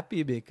not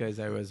happy because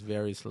I was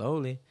very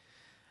slowly.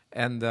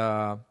 And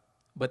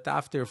but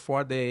after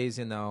 4 days,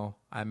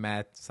 I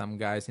met some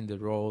guys in the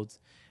road,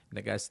 in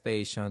the gas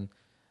station.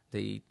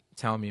 They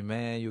tell me,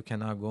 man, you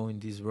cannot go in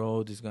this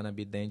road. It's going to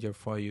be danger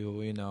for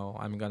you.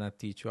 I'm going to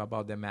teach you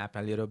about the map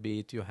a little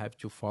bit. You have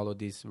to follow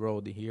this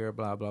road here,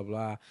 blah, blah,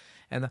 blah.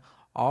 And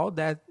all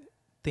that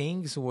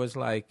things was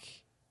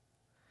like,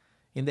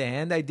 in the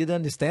end, I didn't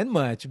understand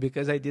much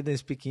because I didn't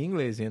speak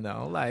English,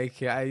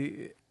 Like,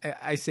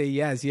 I say,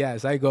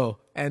 yes, I go.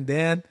 And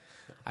then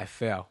I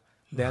fell.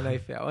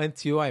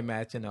 Until I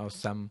met,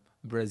 some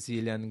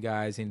Brazilian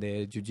guys in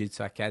the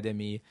Jiu-Jitsu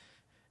Academy.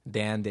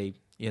 Then they,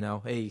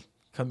 hey,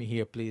 come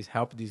here, please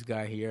help this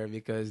guy here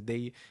because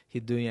he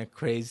doing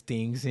crazy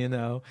things, and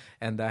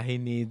he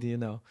need,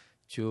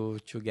 to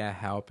get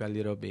help a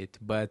little bit.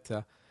 But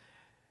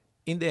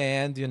in the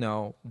end,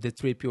 the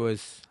trip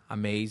was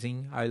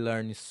amazing. I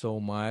learned so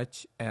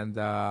much, and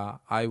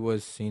I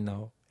was,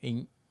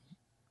 in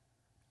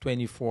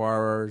 24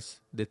 hours,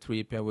 the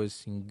trip, I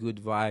was in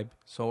good vibe.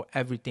 So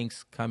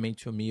everything's coming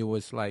to me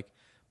was like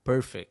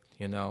perfect,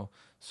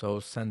 So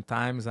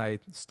sometimes I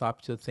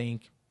stop to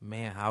think,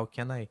 man, how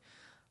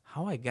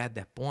I got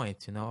that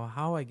point,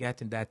 how I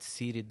got in that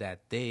city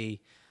that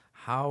day,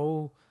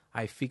 how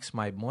I fix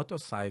my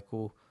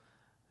motorcycle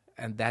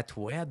and that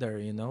weather,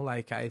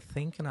 like I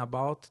thinking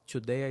about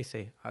today, I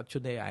say,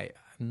 today I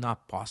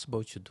not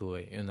possible to do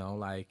it,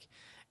 like,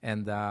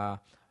 and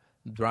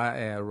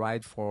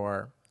ride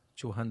for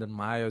 200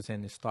 miles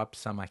and stop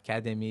some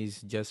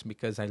academies just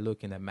because I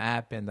look in the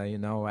map and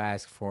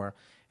ask for,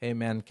 hey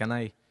man, can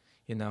I,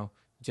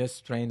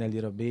 just train a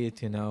little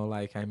bit,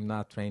 like I'm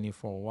not training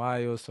for a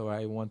while, so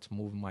I want to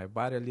move my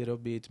body a little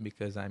bit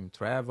because I'm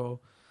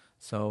travel.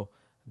 So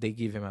they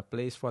give him a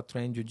place for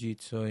train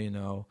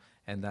jiu-jitsu,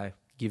 and I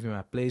give him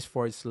a place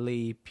for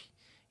sleep,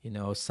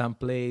 some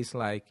place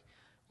like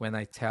when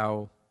I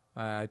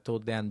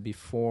told them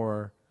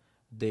before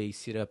they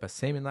set up a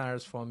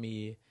seminars for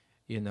me,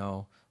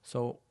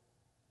 so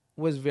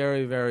was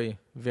very, very,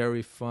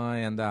 very fun.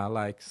 And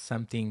like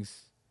some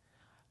things,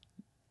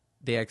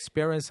 the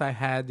experience I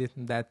had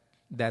in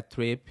that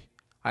trip,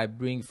 I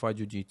bring for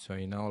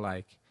jiu-jitsu,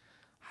 like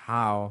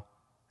how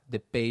the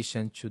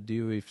patient should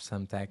deal with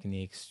some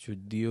techniques, to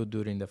deal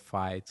during the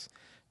fights,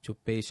 to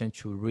patient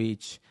to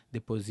reach the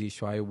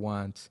position I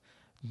want,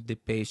 the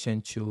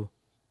patient to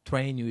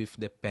train with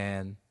the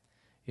pen,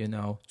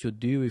 to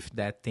deal with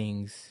that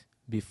things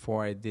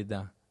before I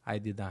didn't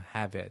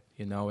have it,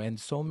 and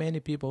so many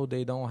people,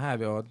 they don't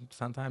have it, or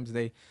sometimes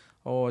they,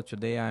 oh,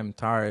 today I'm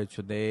tired,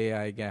 today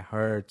I get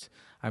hurt,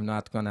 I'm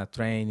not gonna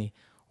train,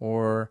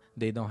 or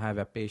they don't have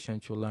a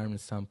patient to learn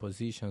some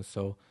positions.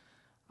 So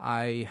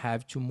I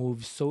have to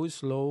move so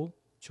slow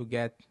to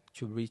get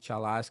to reach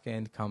Alaska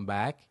and come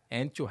back,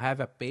 and to have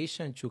a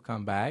patient to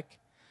come back.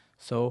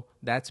 So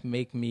that's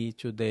make me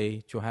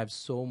today to have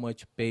so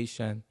much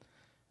patience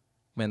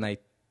when I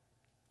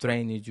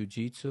train in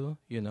jiu-jitsu,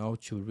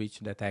 to reach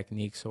the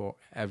techniques or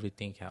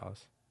everything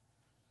else.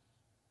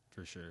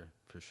 For sure,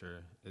 for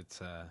sure.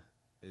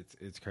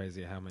 It's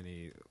crazy how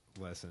many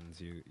lessons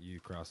you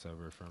cross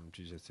over from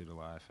jiu-jitsu to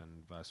life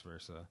and vice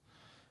versa.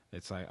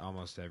 It's like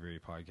almost every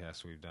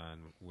podcast we've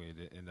done,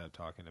 we'd end up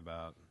talking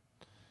about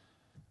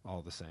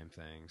all the same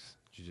things: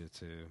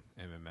 jiu-jitsu,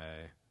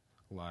 MMA,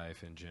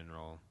 life in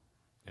general,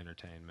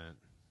 entertainment,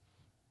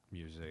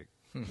 music.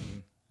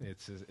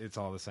 It's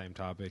all the same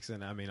topics,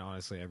 and I mean,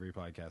 honestly, every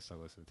podcast I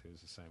listen to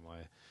is the same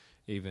way.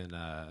 Even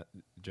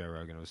Joe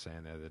Rogan was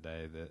saying the other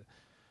day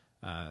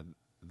that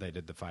they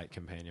did the Fight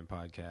Companion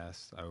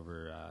podcast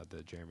over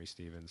the Jeremy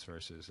Stevens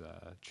versus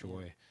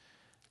Choi,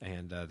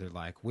 and they're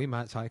like, we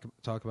might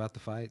talk about the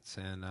fights,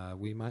 and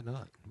we might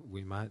not.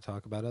 We might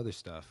talk about other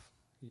stuff.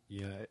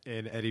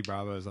 And Eddie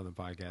Bravo's on the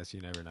podcast.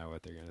 You never know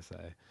what they're going to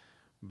say,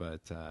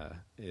 but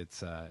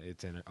it's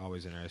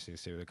always interesting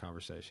to see where the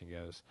conversation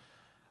goes.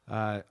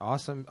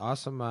 Awesome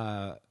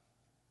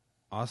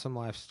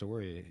life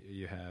story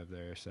you have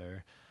there,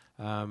 sir.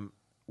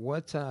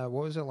 What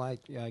was it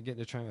like getting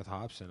to train with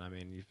Robson? I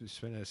mean, you've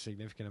spent a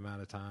significant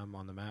amount of time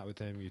on the mat with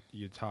him.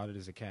 You taught at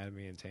his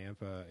academy in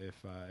Tampa,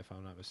 if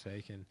I'm not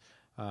mistaken.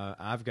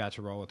 I've got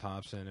to roll with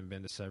Robson and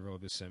been to several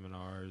of his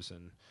seminars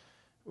and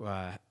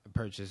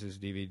purchased his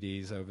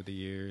DVDs over the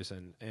years,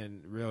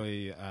 and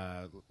really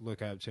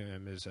look up to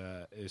him as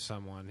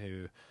someone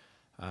who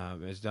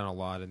has done a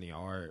lot in the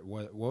art.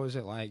 What was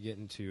it like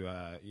getting to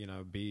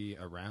be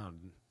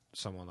around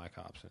someone like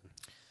Robson?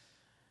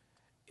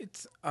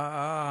 It's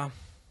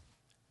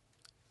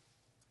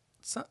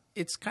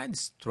kind of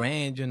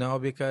strange,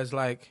 because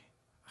like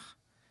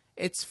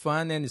it's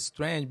fun and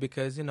strange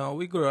because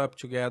we grew up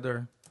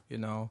together.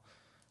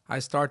 I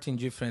start in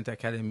different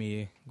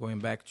academy. Going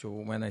back to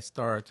when I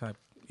start,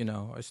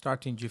 I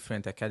start in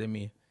different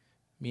academy.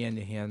 Me and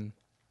him,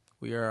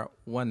 we are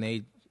one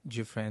age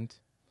different.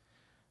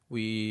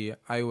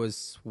 I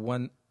was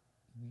one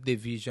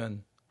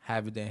division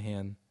heavier than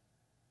him,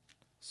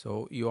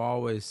 so you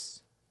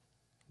always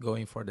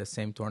going for the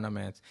same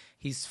tournament.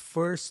 His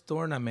first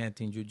tournament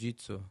in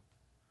jiu-jitsu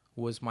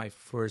was my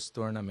first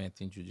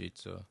tournament in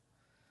jiu-jitsu. Nice.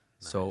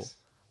 So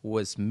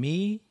was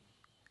me,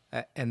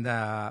 and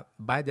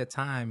by the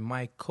time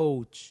my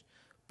coach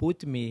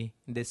put me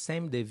in the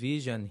same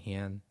division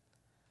here,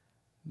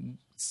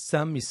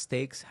 some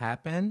mistakes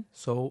happened,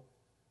 so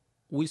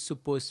we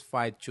supposed to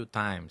fight 2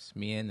 times,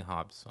 me and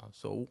Robson.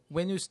 So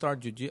when you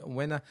start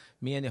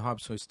me and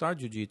Robson start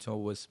jiu-jitsu,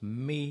 was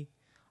me,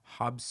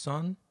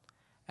 Robson,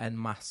 and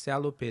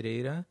Marcelo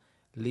Pereira,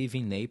 live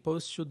in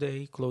Naples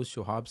today, close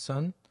to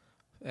Robson,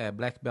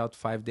 black belt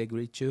 5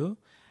 degree 2.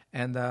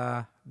 And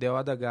the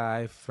other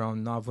guy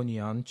from Nova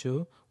Union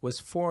too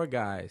was 4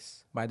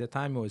 guys. By the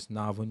time it was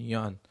Nova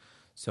Union.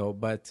 So,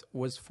 but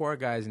was 4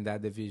 guys in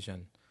that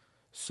division.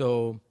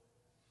 So,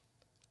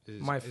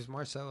 is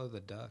Marcelo the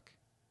Duck?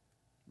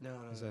 No,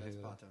 that's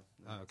Pato.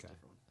 No, okay.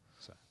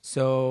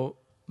 So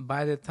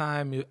by the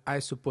time I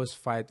supposed to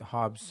fight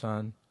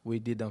Robson, we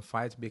didn't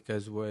fight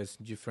because it was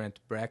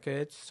different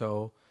brackets.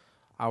 So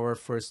our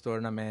first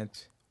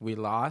tournament we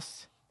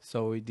lost,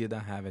 so we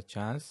didn't have a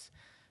chance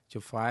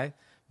to fight.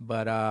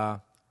 But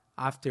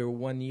after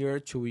 1 year,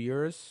 2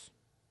 years,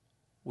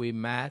 we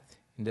met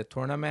in the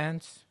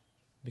tournaments,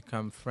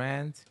 become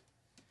friends,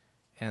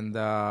 and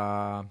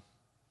I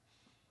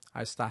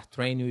start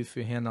training with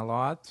him a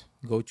lot,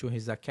 go to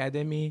his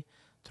academy,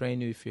 train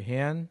with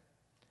him.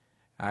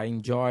 I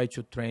enjoy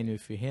to train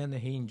with him,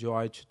 and he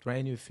enjoyed to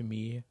train with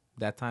me.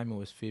 That time I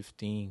was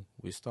 15.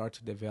 We start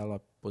to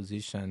develop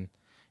position,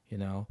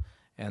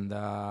 and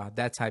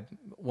that's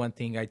one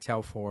thing I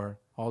tell for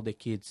all the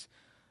kids.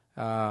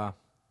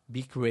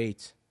 Be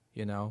creative,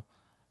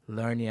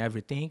 learning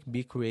everything,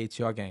 be creative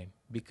your game.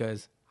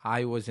 Because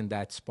I was in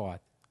that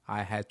spot.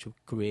 I had to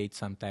create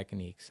some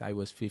techniques. I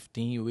was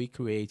 15. We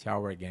create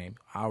our game,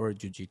 our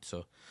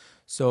jiu-jitsu.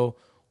 So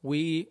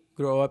we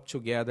grow up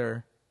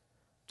together,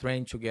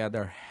 train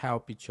together,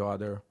 help each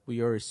other.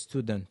 We are a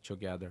student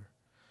together.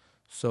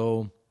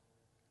 So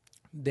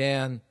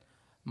then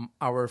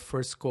our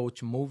first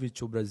coach moved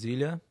to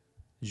Brasilia,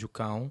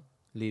 Jucão,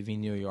 live in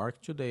New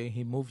York today.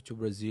 He moved to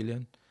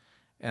Brasilia.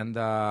 And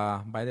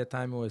by the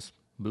time it was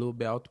blue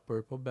belt,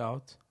 purple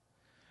belt.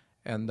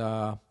 And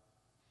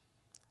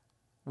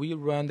we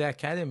run the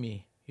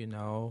academy, you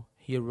know.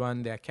 He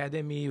run the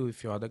academy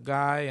with the other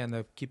guy, and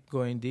I keep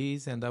going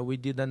this, and we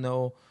didn't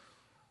know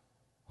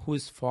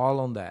who's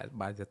following that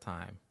by the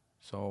time.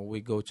 So we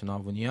go to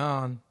Nova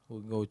Union,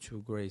 we go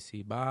to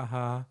Gracie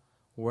Barra.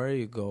 Where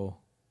you go?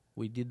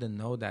 We didn't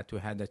know that we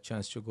had a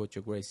chance to go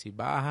to Gracie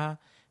Barra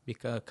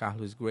because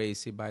Carlos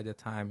Gracie by the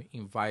time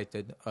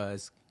invited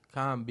us,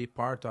 come be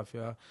part of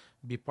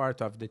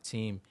the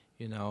team.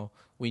 You know,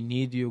 we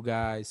need you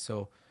guys.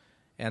 So,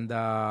 and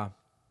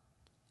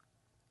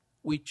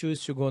we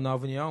choose to go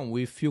Nova Union.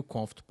 We feel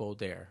comfortable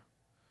there.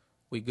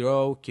 We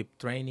grow, keep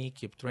training,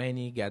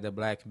 get the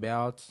black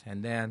belt,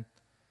 and then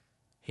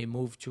he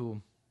moved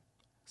to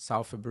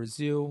South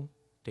Brazil,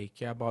 take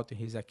care about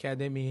his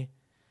academy.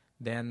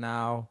 Then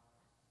now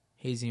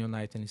he's in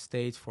United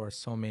States for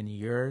so many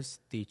years,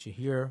 teach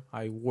here.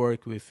 I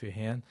work with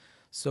him.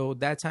 So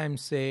that time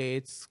say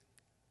it's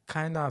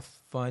kind of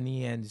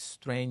funny and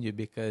strange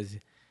because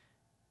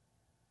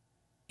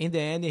in the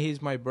end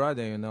he's my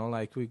brother, you know,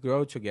 like we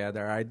grow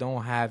together. I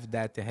don't have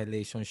that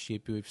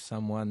relationship with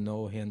someone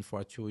know him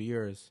for 2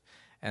 years.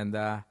 And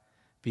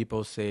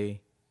people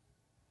say,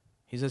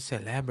 he's a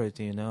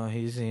celebrity, you know,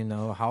 he's, you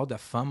know, how the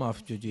fun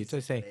of jiu-jitsu. I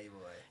say,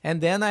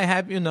 and then I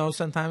have, you know,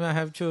 sometimes I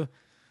have to,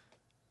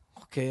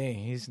 okay,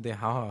 he's the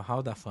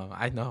how the fun.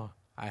 I know.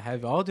 I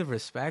have all the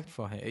respect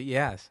for him.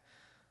 Yes.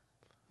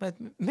 But,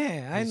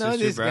 man, I know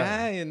this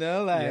guy, you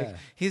know, like,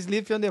 he's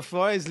sleeping on the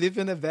floor, he's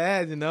sleeping on the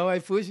bed, you know, I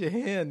push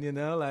him, you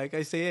know, like,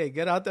 I say, hey,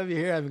 get out of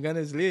here, I'm going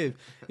to sleep,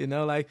 you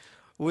know, like,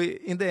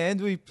 in the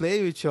end, we play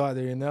with each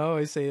other, you know,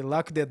 I say,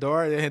 lock the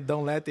door, and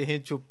don't let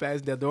him to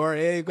pass the door,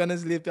 hey, you're going to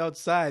sleep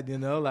outside, you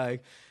know,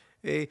 like,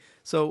 hey,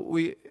 so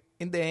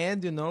in the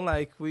end, you know,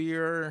 like, we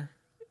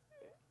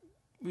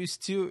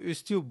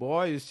still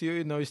boys,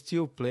 you know,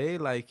 still play,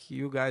 like,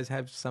 you guys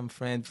have some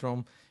friend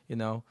from, you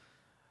know,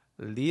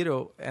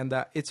 little, and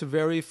it's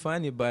very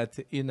funny, but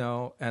you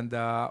know, and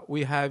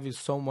we have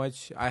so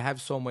much, I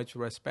have so much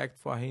respect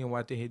for him,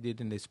 what he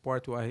did in the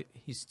sport, what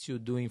he's still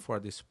doing for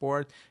the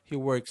sport. He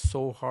works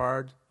so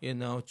hard, you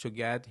know, to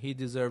get, he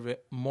deserves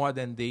more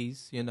than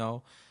this, you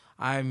know.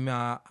 I'm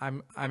a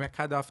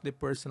kind of the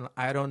person,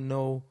 I don't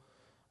know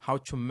how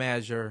to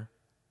measure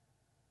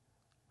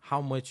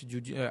how much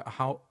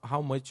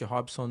how much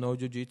Robson know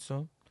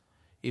jiu-jitsu.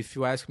 If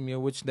you ask me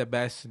which the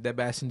best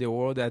in the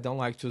world, I don't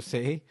like to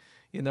say.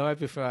 You know, I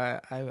prefer,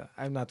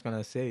 I'm not going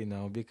to say, you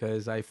know,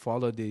 because I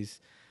follow the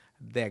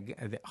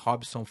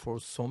Robson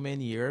for so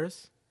many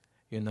years.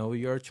 You know,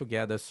 we are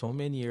together so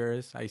many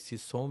years. I see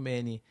so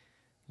many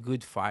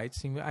good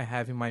fights I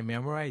have in my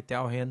memory. I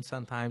tell him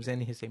sometimes,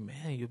 and he say,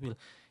 man, you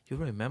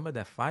remember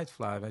that fight,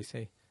 Flav? I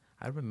say,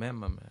 I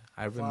remember, man.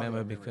 I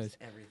remember because,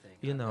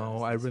 you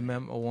know, I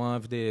remember one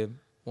of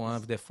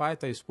the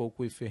fights I spoke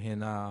with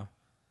him a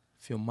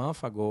few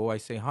months ago. I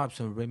say,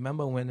 Robson,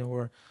 remember when we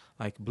were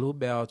like blue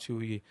belt,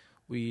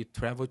 we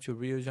traveled to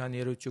Rio de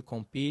Janeiro to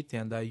compete,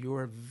 and you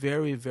were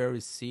very,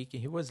 very sick.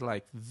 He was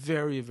like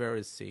very,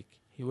 very sick.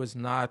 He was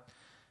not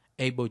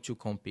able to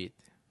compete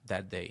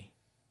that day.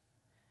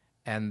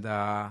 And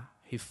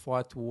he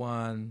fought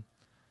one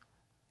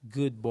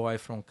good boy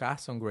from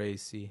Carson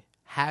Gracie,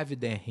 heavier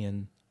than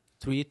him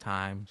 3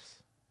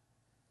 times.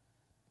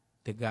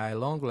 The guy,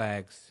 long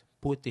legs,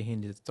 put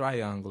him in the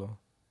triangle,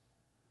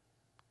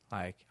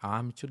 like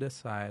arm to the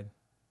side.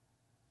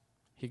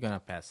 He's going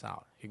to pass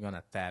out. He's going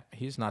to tap.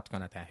 He's not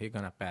going to tap. He's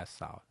going to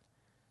pass out.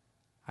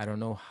 I don't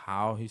know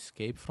how he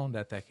escaped from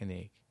that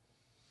technique.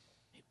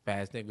 He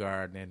passed the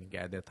guard and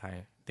got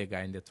the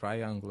guy in the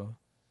triangle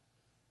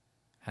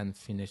and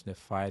finished the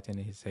fight. And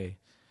he said,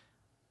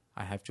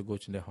 I have to go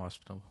to the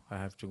hospital. I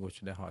have to go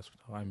to the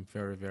hospital. I'm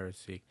very, very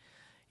sick.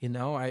 You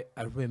know, I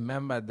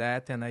remember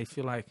that, and I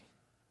feel like,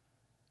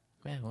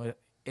 man, well,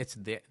 it's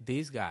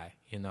this guy,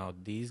 you know,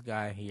 this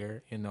guy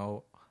here, you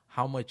know,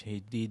 how much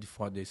he did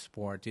for the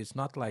sport. It's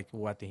not like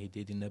what he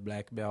did in the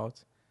black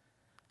belt.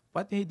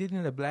 What he did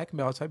in the black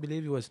belt, I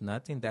believe it was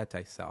nothing that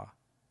I saw.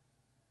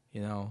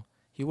 You know,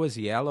 he was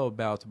yellow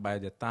belt by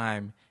the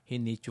time he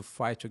need to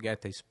fight to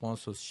get a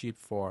sponsorship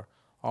for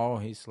all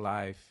his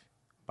life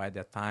by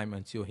the time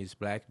until his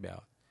black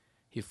belt.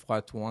 He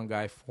fought one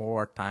guy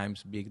 4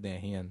 times bigger than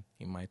him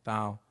in my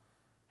town.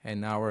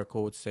 And our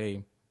coach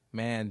say,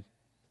 man,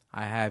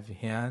 I have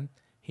him.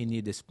 He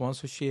need a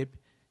sponsorship.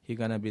 He's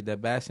going to be the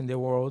best in the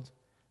world.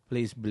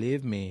 Please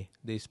believe me.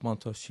 The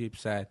sponsorship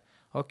said,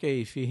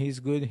 okay, if he's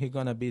good, he's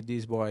going to be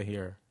this boy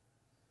here.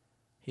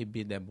 He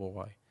beat that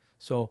boy.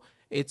 So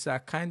it's a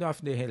kind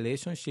of the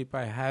relationship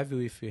I have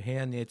with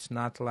him. It's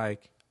not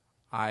like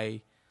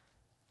I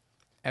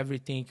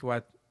everything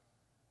what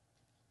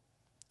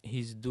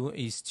he's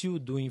still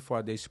doing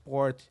for the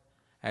sport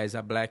as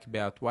a black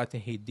belt, what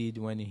he did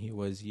when he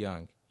was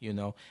young,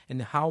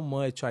 and how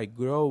much I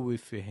grow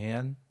with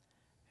him,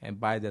 and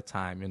by the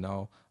time,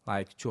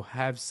 like to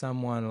have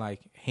someone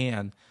like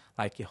him,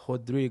 like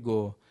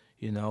Rodrigo,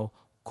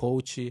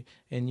 coach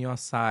in your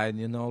side,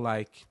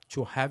 like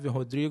to have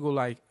Rodrigo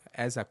like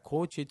as a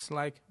coach, it's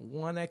like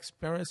one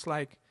experience,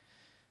 like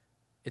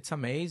it's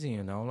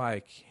amazing,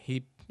 like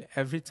he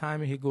every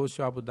time he goes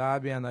to Abu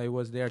Dhabi and I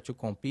was there to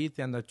compete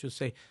and to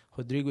say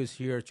Rodrigo is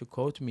here to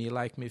coach me,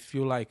 like me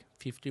feel like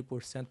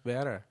 50%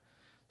 better.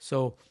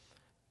 So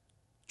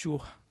to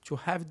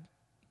have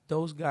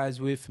those guys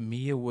with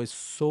me was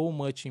so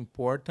much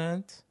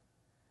important,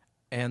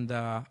 and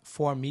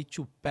for me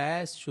to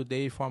pass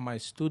today for my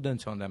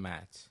students on the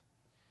mat,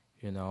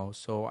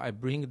 so I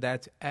bring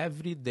that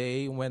every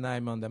day when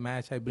I'm on the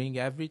mat. I bring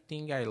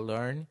everything I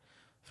learn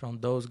from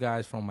those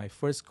guys, from my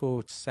first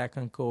coach,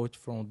 second coach,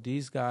 from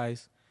these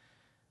guys,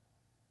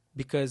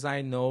 because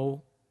I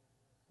know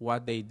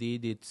what they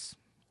did.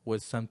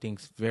 Was something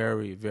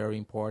very, very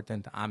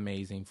important,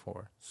 amazing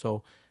for.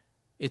 So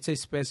it's a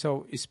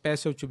special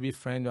to be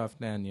friend of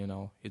them.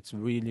 It's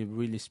really,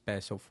 really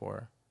special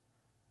for.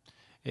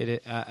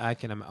 I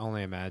can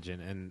only imagine,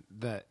 and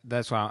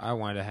that's why I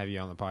wanted to have you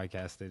on the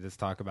podcast to just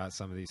talk about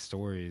some of these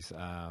stories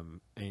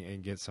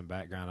and get some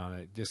background on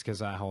it. Just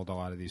because I hold a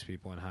lot of these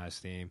people in high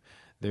esteem.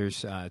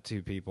 There's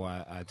two people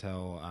I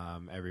tell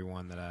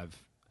everyone that I've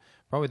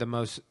probably the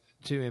most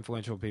two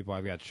influential people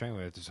I've got to train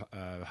with is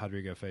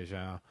Rodrigo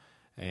Feijão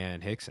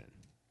and Rickson.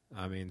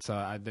 I mean,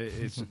 so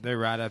they're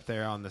right up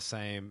there on the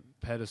same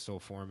pedestal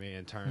for me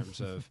in terms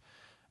of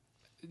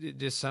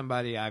just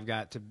somebody I've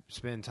got to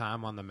spend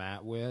time on the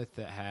mat with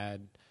that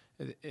had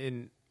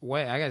I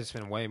got to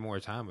spend way more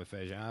time with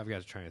Feijão. I've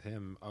got to train with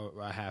him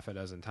a half a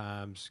dozen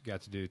times.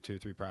 Got to do 2 or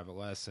 3 private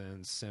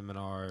lessons,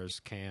 seminars,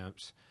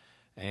 camps,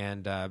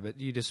 and but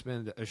you just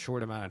spend a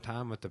short amount of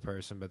time with the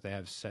person, but they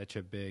have such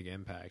a big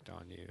impact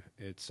on you.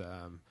 It's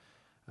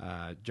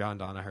John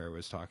Danaher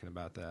was talking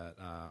about that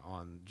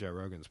on Joe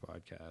Rogan's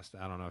podcast.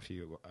 I don't know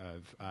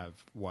if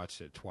I've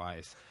watched it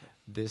twice.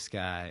 This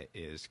guy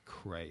is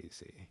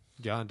crazy.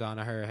 John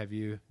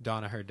Danaher,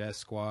 Danaher Death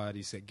Squad?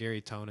 He's at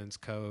Gary Tonon's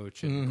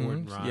coach and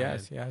Gordon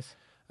Ryan. Yes.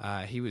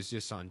 He was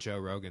just on Joe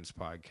Rogan's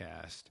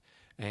podcast,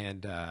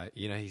 and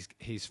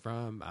he's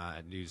from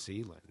New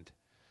Zealand,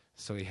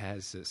 so he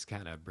has this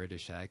kind of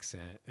British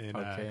accent. And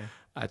Okay.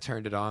 I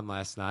turned it on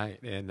last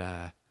night,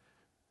 and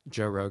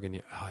Joe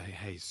Rogan,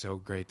 hey, so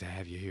great to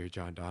have you here,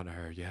 John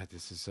Danaher. Yeah,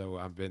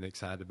 I've been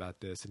excited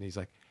about this. And he's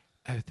like,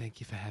 oh,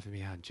 thank you for having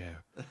me on, Joe.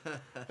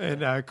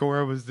 And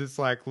Cora was just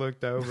like,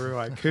 looked over,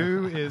 like,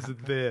 who is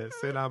this?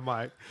 And I'm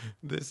like,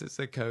 this is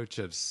a coach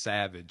of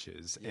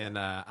savages. Yeah. And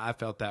I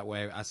felt that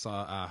way. I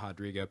saw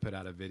Rodrigo put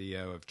out a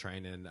video of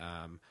training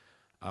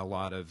a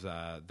lot of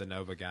the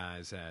Nova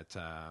guys at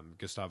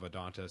Gustavo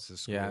Dantas'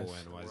 school. Yes.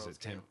 And was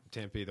it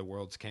Tempe, the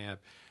World's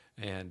Camp.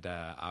 And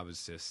I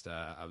was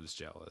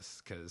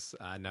jealous because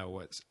I know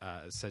what's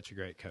such a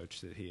great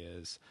coach that he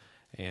is,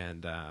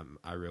 and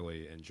I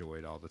really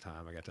enjoyed all the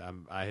time.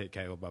 I hit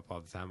Caleb up all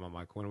the time. I'm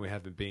like, when are we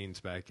having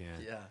beans back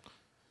in?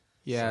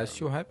 Yeah.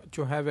 So,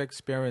 to have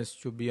experience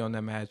to be on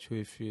a match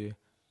with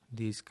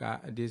these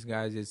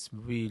guys is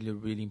really,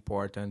 really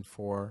important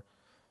for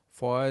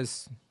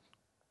us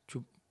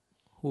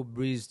who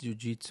breathes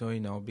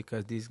jiu-jitsu,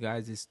 because these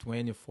guys is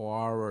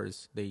 24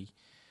 hours. They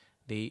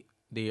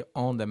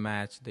on the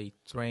match, they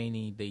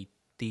training, they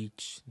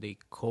teach, they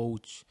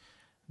coach.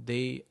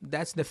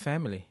 That's the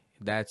family.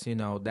 That's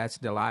that's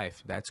the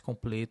life. That's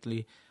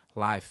completely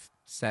life.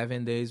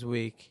 7 days a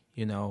week,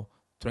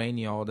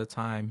 training all the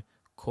time,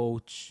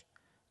 coach,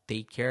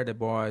 take care of the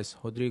boys.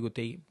 Rodrigo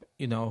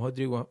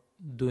Rodrigo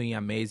doing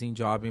amazing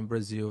job in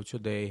Brazil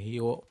today. He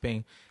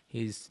opened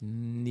his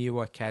new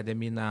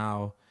academy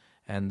now,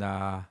 and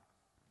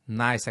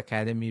nice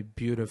academy,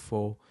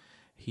 beautiful.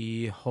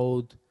 He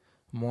hold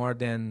more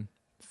than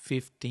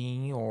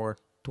 15 or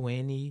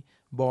 20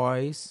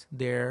 boys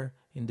there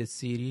in the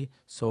city.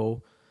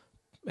 So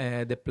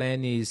the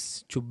plan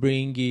is to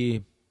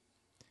bring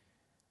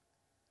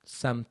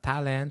some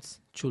talents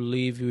to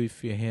live with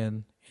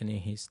him and in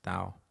his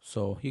style.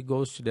 So he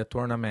goes to the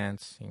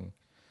tournaments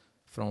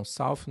from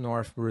South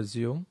North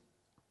Brazil,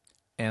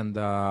 and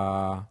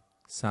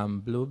some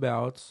blue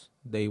belts.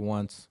 They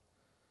want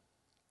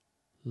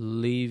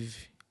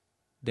live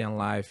their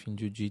life in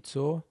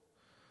jiu-jitsu.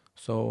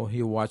 So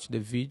he watched the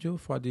video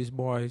for these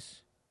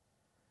boys,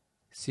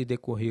 see the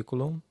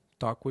curriculum,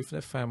 talk with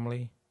the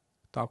family,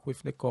 talk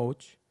with the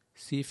coach,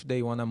 see if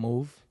they want to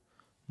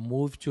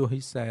move to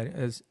his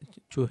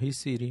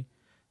city.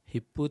 He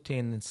put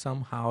in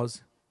some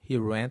house, he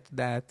rent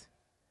that.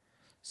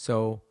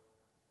 So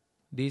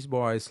these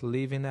boys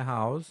live in the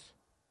house,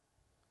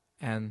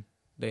 and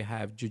they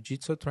have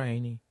jiu-jitsu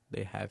training,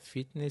 they have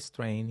fitness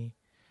training,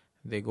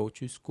 they go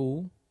to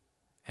school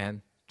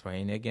and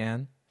train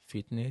again.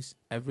 Fitness,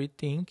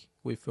 everything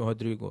with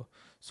Rodrigo.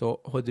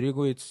 So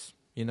Rodrigo, it's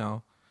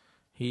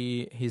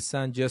his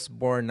son just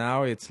born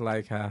now. It's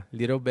like a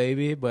little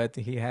baby, but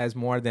he has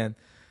more than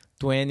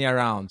 20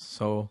 around.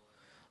 So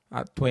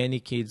 20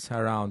 kids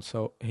around.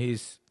 So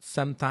he's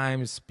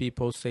sometimes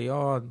people say,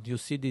 "Oh, you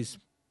see this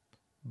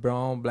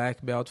brown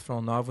black belt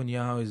from Nova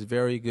União is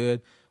very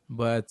good,"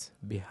 but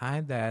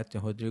behind that,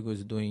 Rodrigo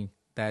is doing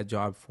that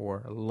job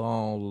for a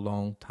long,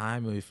 long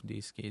time with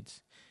these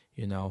kids.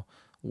 You know,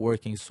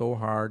 working so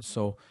hard.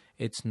 So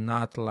it's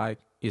not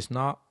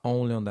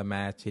only on the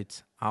mat;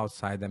 it's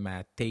outside the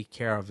mat. Take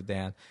care of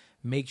them.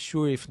 Make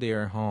sure if they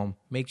are home.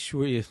 Make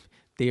sure if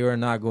they are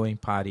not going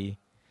potty.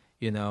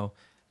 You know,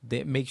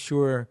 they make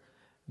sure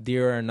they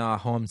are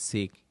not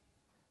homesick.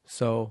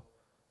 So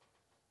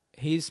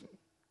he's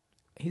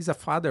he's a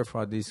father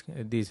for this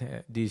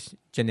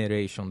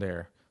generation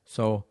there.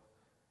 So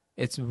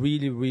it's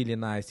really really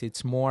nice.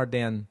 It's more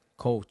than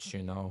coach,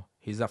 you know.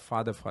 He's a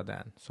father for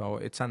that. So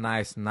it's a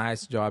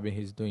nice job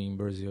he's doing in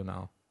Brazil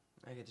now.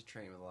 I get to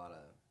train with a lot of,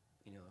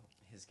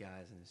 his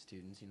guys and his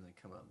students. They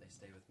come up, they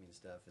stay with me and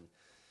stuff, and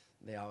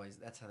they always,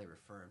 that's how they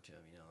refer him to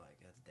him. Like,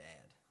 that's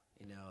Dad.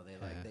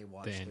 They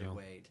watch Daniel. their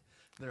weight.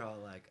 They're all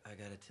like, I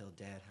gotta tell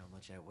Dad how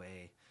much I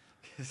weigh,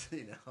 because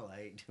I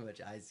ate too much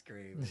ice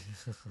cream.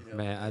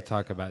 Man, I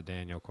talk about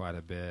Daniel quite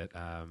a bit.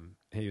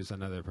 He was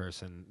another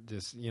person,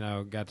 just,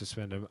 got to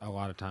spend a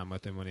lot of time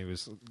with him when he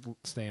was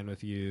staying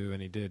with you,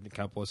 and he did a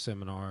couple of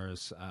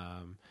seminars.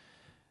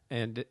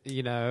 And,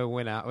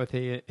 went out with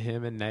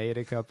him and Nate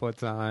a couple of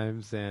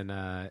times. And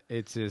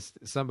it's just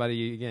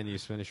somebody, again, you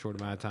spend a short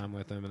amount of time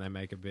with them, and they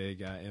make a big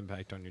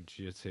impact on your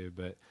jiu-jitsu.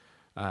 But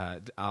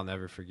I'll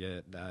never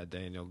forget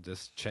Daniel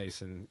just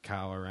chasing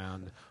Kyle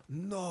around.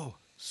 No,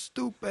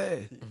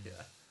 stupid.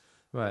 Yeah.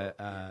 But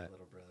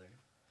little brother.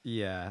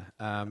 yeah,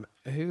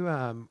 who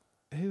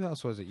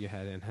else was it you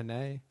had in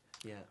Hane?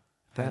 Yeah.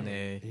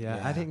 Hane, Yeah,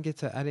 I didn't get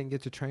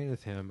to train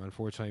with him,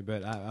 unfortunately.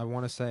 But I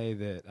want to say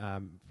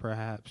that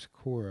perhaps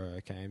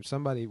Cora came.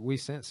 We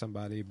sent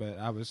somebody, but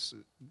I was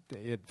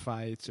at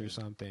fights or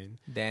something.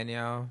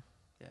 Daniel.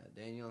 Yeah,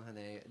 Daniel,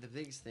 Hane. The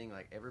biggest thing,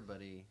 like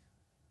everybody,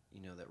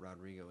 that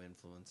Rodrigo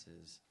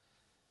influences,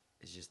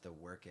 is just the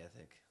work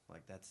ethic.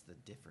 Like that's the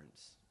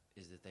difference.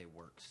 Is that they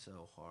work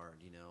so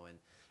hard,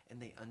 and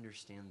they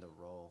understand the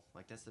role.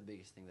 Like that's the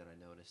biggest thing that I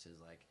noticed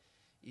is like,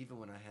 even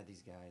when I had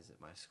these guys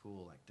at my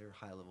school, like they're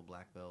high-level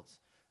black belts,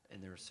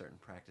 and there were certain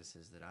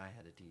practices that I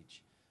had to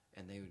teach,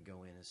 and they would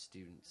go in as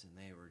students, and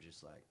they were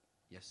just like,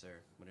 yes,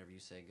 sir, whatever you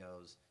say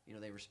goes.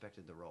 They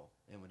respected the role,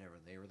 and whenever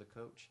they were the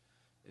coach,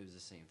 it was the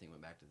same thing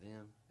went back to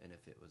them, and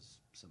if it was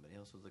somebody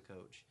else was the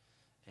coach,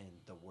 and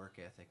the work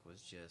ethic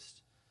was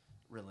just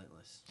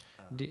relentless.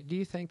 Do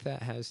you think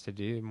that has to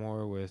do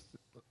more with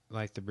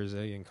like the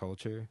Brazilian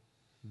culture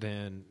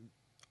than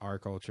our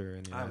culture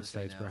in the United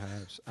States, no.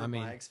 perhaps? From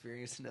my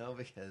experience, no,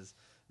 because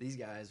these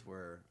guys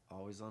were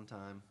always on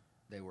time.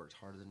 They worked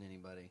harder than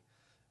anybody,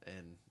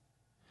 and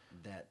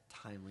that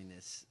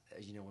timeliness.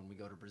 When we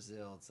go to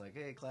Brazil, it's like,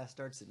 hey, class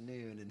starts at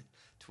noon, and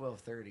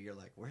 12:30. You're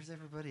like, where's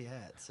everybody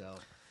at? So,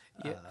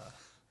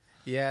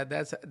 yeah,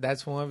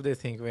 that's one of the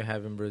things we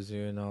have in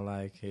Brazil.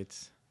 Like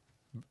it's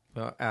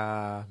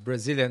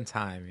Brazilian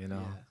time.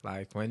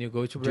 Like when you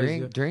go to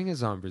Brazil, Drink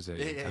is on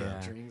Brazilian time.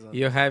 Yeah. Drinks on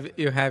you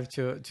have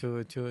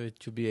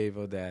to be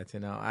able that.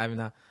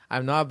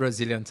 I'm not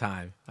Brazilian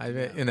time.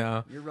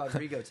 You're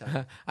Rodrigo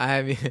time.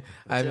 I'm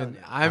I'm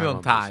on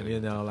on time.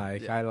 Brazilian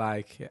Like Yeah. I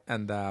like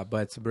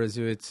but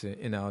Brazil, it's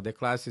the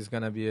class is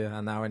gonna be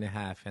an hour and a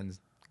half and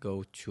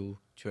go two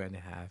and a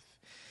half.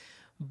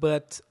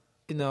 But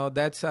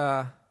that's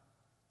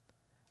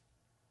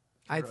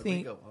I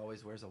think Rodrigo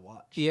always wears a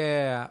watch.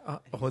 yeah,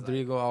 he's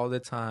Rodrigo all the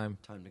time.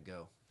 Time to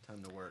go.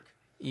 Time to work.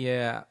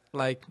 Yeah,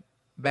 like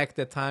back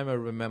the time I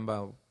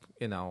remember,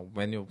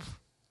 when you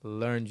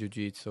learn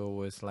jiu-jitsu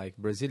was like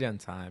Brazilian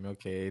time.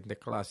 Okay, the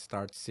class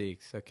starts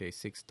 6. Okay,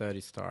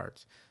 6:30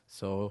 starts.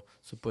 So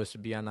supposed to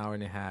be an hour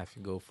and a half.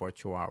 You go for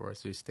 2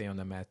 hours. You stay on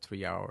the mat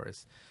 3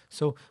 hours.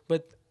 So,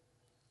 but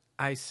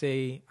I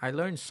say I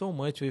learned so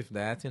much with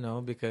that,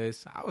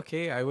 because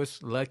okay, I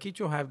was lucky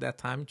to have that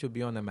time to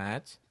be on the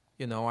mat.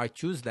 I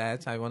choose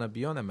that. I want to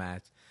be on the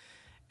mat.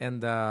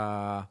 And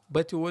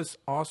but it was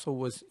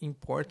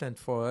important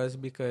for us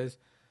because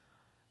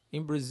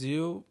in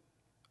Brazil,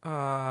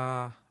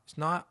 it's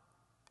not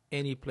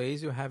any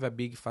place you have a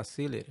big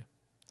facility,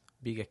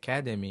 big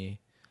academy.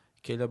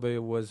 Caleb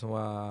was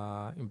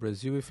in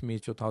Brazil with me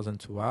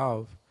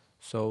 2012,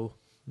 so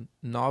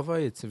Nova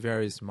it's a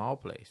very small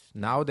place.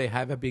 Now they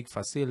have a big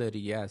facility,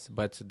 yes,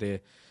 but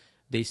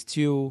they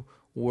still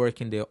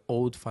work in the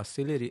old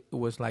facility. It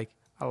was like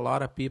a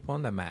lot of people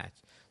on the mat,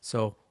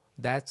 so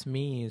that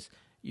means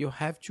you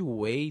have to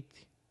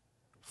wait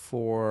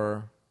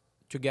to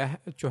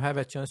have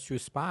a chance to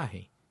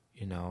sparring,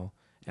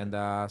 and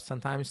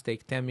sometimes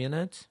take 10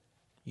 minutes.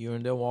 You're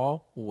in the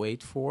wall,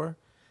 wait for,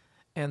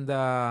 and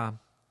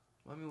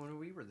Well, I mean, when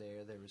we were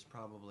there was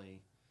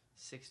probably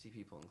 60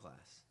 people in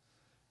class.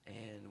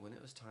 And when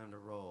it was time to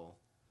roll,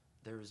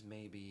 there was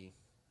maybe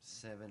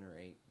 7 or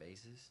 8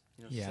 bases.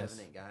 Yes.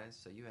 7, 8 guys.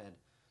 So you had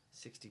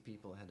 60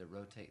 people had to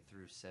rotate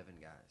through 7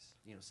 guys.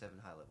 7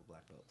 high-level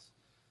black belts.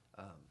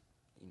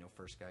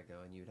 first guy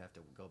go, and you'd have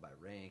to go by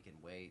rank and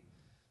weight.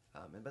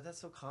 But that's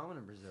so common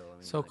in Brazil. I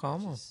mean, So like, it's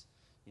common. just,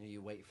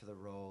 you wait for the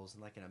rolls,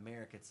 and like in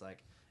America, it's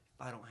like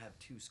if I don't have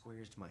 2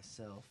 squares to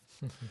myself.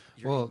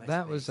 You're Well, in my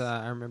that was space.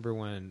 I remember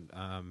when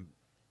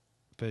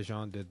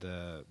Fajon did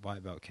the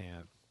white belt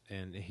camp,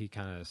 and he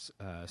kind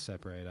of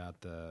separated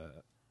out the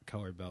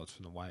colored belts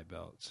from the white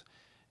belts,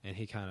 and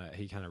he kind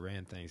of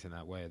ran things in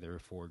that way. There were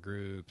 4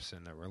 groups,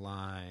 and there were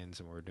lines,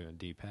 and we were doing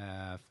deep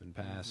half and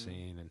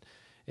passing, and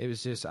it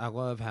was just, I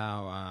love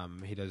how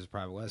he does his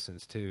private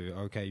lessons too.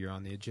 Okay, you're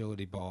on the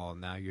agility ball.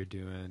 Now you're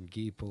doing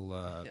gi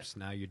pull-ups.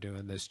 Now you're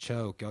doing this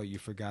choke. Oh, you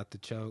forgot the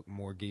choke.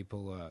 More gi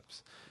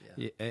pull-ups.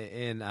 Yeah.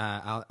 And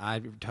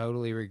I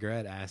totally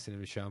regret asking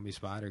him to show me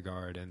spider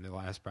guard. And the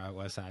last private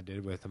lesson I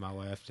did with him, I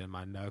left and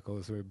my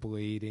knuckles were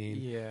bleeding.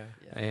 Yeah.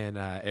 And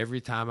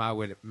every time I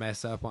would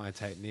mess up on a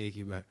technique,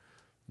 he'd be like,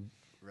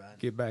 Run.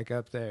 get back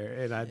up there.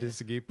 And I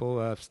just gi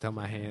pull-ups till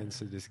my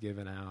hands are just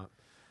giving out.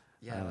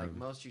 Yeah, like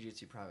most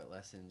jiu-jitsu private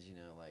lessons,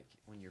 like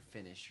when you're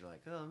finished, you're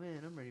like, oh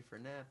man, I'm ready for a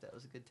nap. That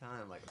was a good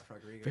time. Like with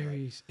Rodrigo,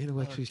 Very like,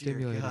 intellectually dear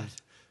stimulating. God,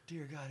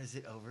 dear God, is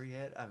it over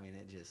yet? I mean,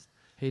 it just.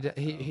 He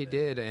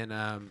did,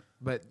 and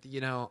but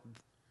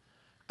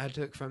I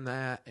took from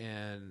that,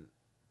 and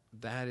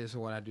that is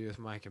what I do with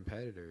my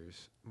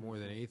competitors more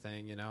than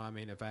anything. I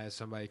mean, if I had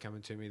somebody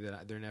coming to me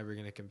that they're never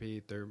going to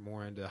compete, they're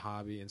more into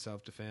hobby and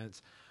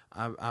self-defense,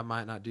 I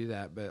might not do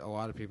that. But a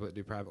lot of people that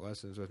do private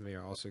lessons with me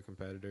are also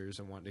competitors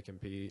and want to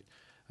compete,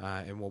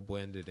 and we'll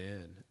blend it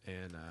in.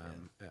 And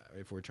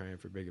if we're training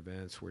for big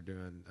events, we're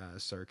doing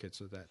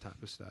circuits with that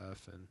type of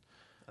stuff. And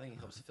I think it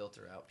helps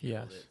filter out people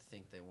Yes. that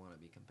think they want to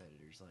be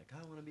competitors. Like,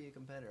 I want to be a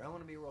competitor. I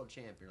want to be a world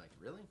champ. You're like,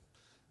 really?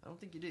 I don't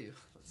think you do.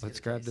 let's get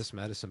a grab taste. this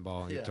medicine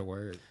ball and Yeah. get to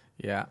work.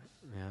 Yeah.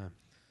 Yeah.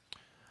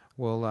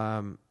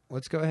 Well,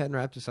 let's go ahead and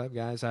wrap this up,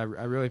 guys. I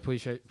really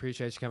appreciate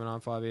you coming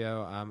on,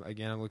 Flavio.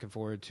 Again, I'm looking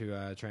forward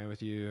to training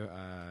with you.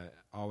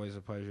 Always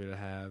a pleasure to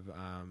have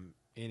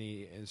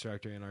any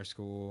instructor in our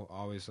school.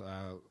 Always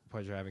a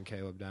pleasure having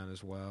Caleb down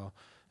as well.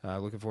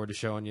 Looking forward to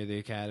showing you the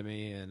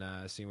academy and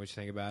seeing what you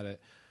think about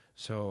it.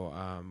 So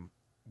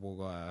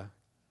we'll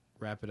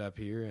wrap it up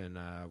here, and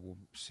we'll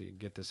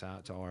get this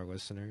out to all our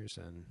listeners.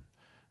 And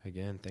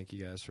again, thank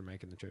you guys for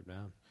making the trip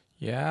down.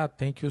 Yeah,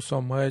 thank you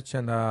so much.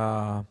 And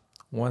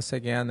once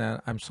again,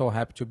 I'm so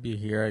happy to be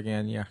here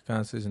again in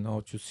Arkansas,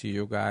 to see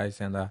you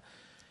guys and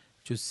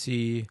to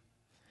see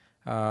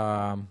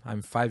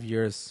I'm 5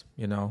 years,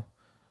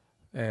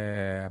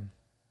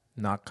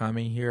 not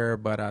coming here,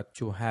 but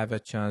to have a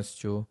chance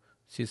to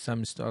see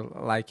some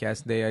like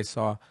yesterday I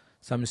saw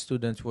some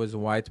students was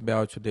white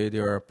belt, today they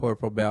are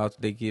purple belt.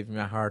 They give me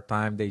a hard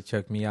time. They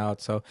check me out.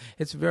 So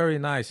it's very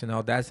nice.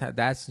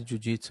 That's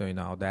jiu-jitsu.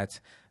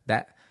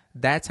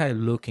 That's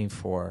I'm looking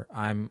for.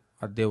 I'm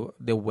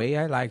the way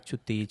I like to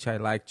teach. I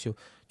like to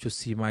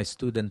see my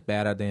student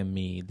better than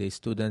me. The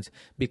students,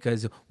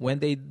 because when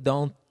they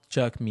don't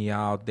check me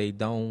out, they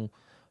don't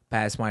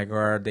pass my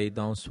guard, they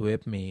don't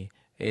sweep me.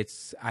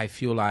 I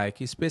feel like,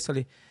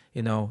 especially,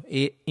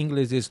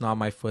 English is not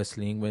my first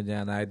language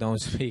and I don't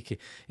speak,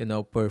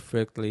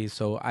 perfectly.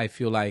 So I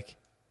feel like,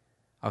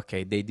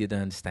 okay, they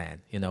didn't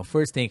understand.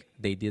 First thing,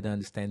 they didn't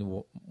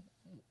understand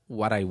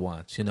what I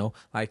want.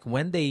 Like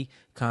when they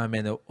come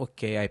and,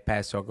 okay, I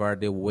pass your guard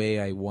the way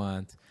I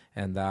want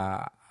and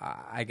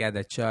I get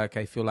a check,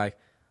 I feel like,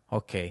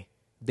 okay,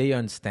 they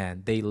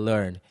understand, they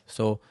learn.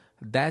 So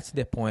that's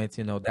the point,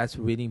 that's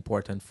really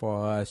important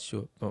for us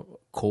to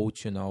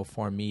coach,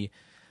 for me.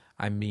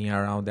 I'm being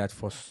around that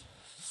for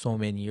so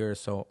many years.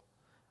 So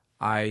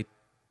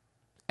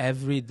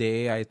every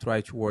day I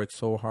try to work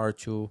so hard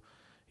to,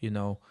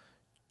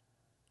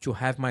 to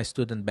have my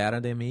student better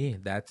than me.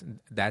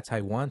 That's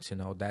I want,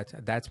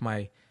 that's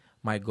my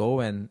goal,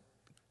 and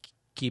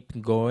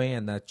keep going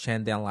and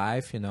change their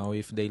life.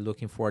 If they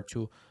looking forward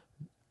to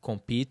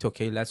compete,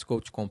 okay, let's go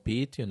to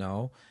compete,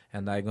 and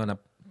they're gonna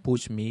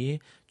push me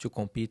to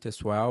compete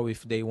as well.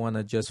 If they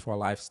wanna just for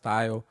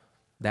lifestyle,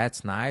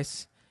 that's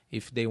nice.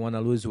 If they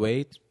wanna lose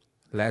weight,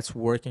 let's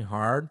working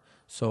hard.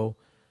 So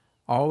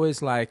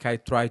always like I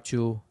try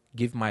to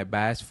give my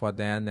best for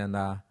them and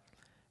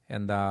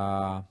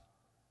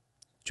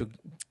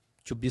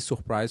to be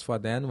surprised for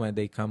them when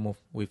they come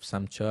with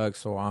some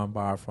chugs or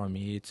armbar for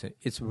me.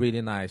 It's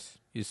really nice.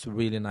 It's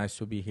really nice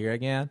to be here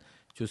again,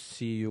 to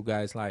see you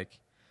guys. Like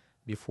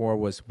before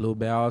was blue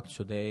belt,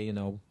 today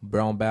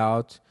brown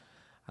belt,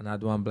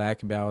 another one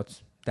black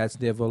belt. That's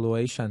the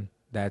evaluation.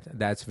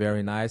 That's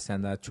very nice.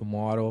 And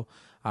tomorrow,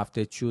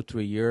 after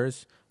 2-3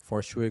 years,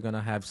 for sure, you're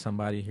gonna have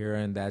somebody here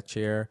in that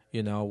chair,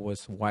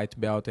 was white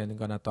belt and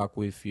gonna talk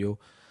with you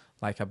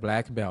like a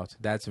black belt.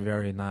 That's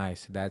very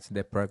nice. That's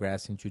the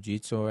progress in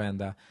jiu-jitsu,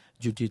 and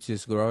jiu-jitsu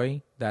is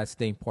growing. That's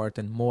the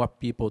important. More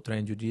people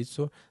train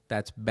jiu-jitsu.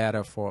 That's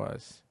better for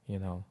us,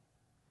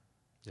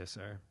 Yes,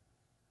 sir.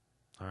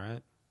 All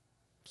right.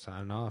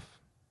 Signing off.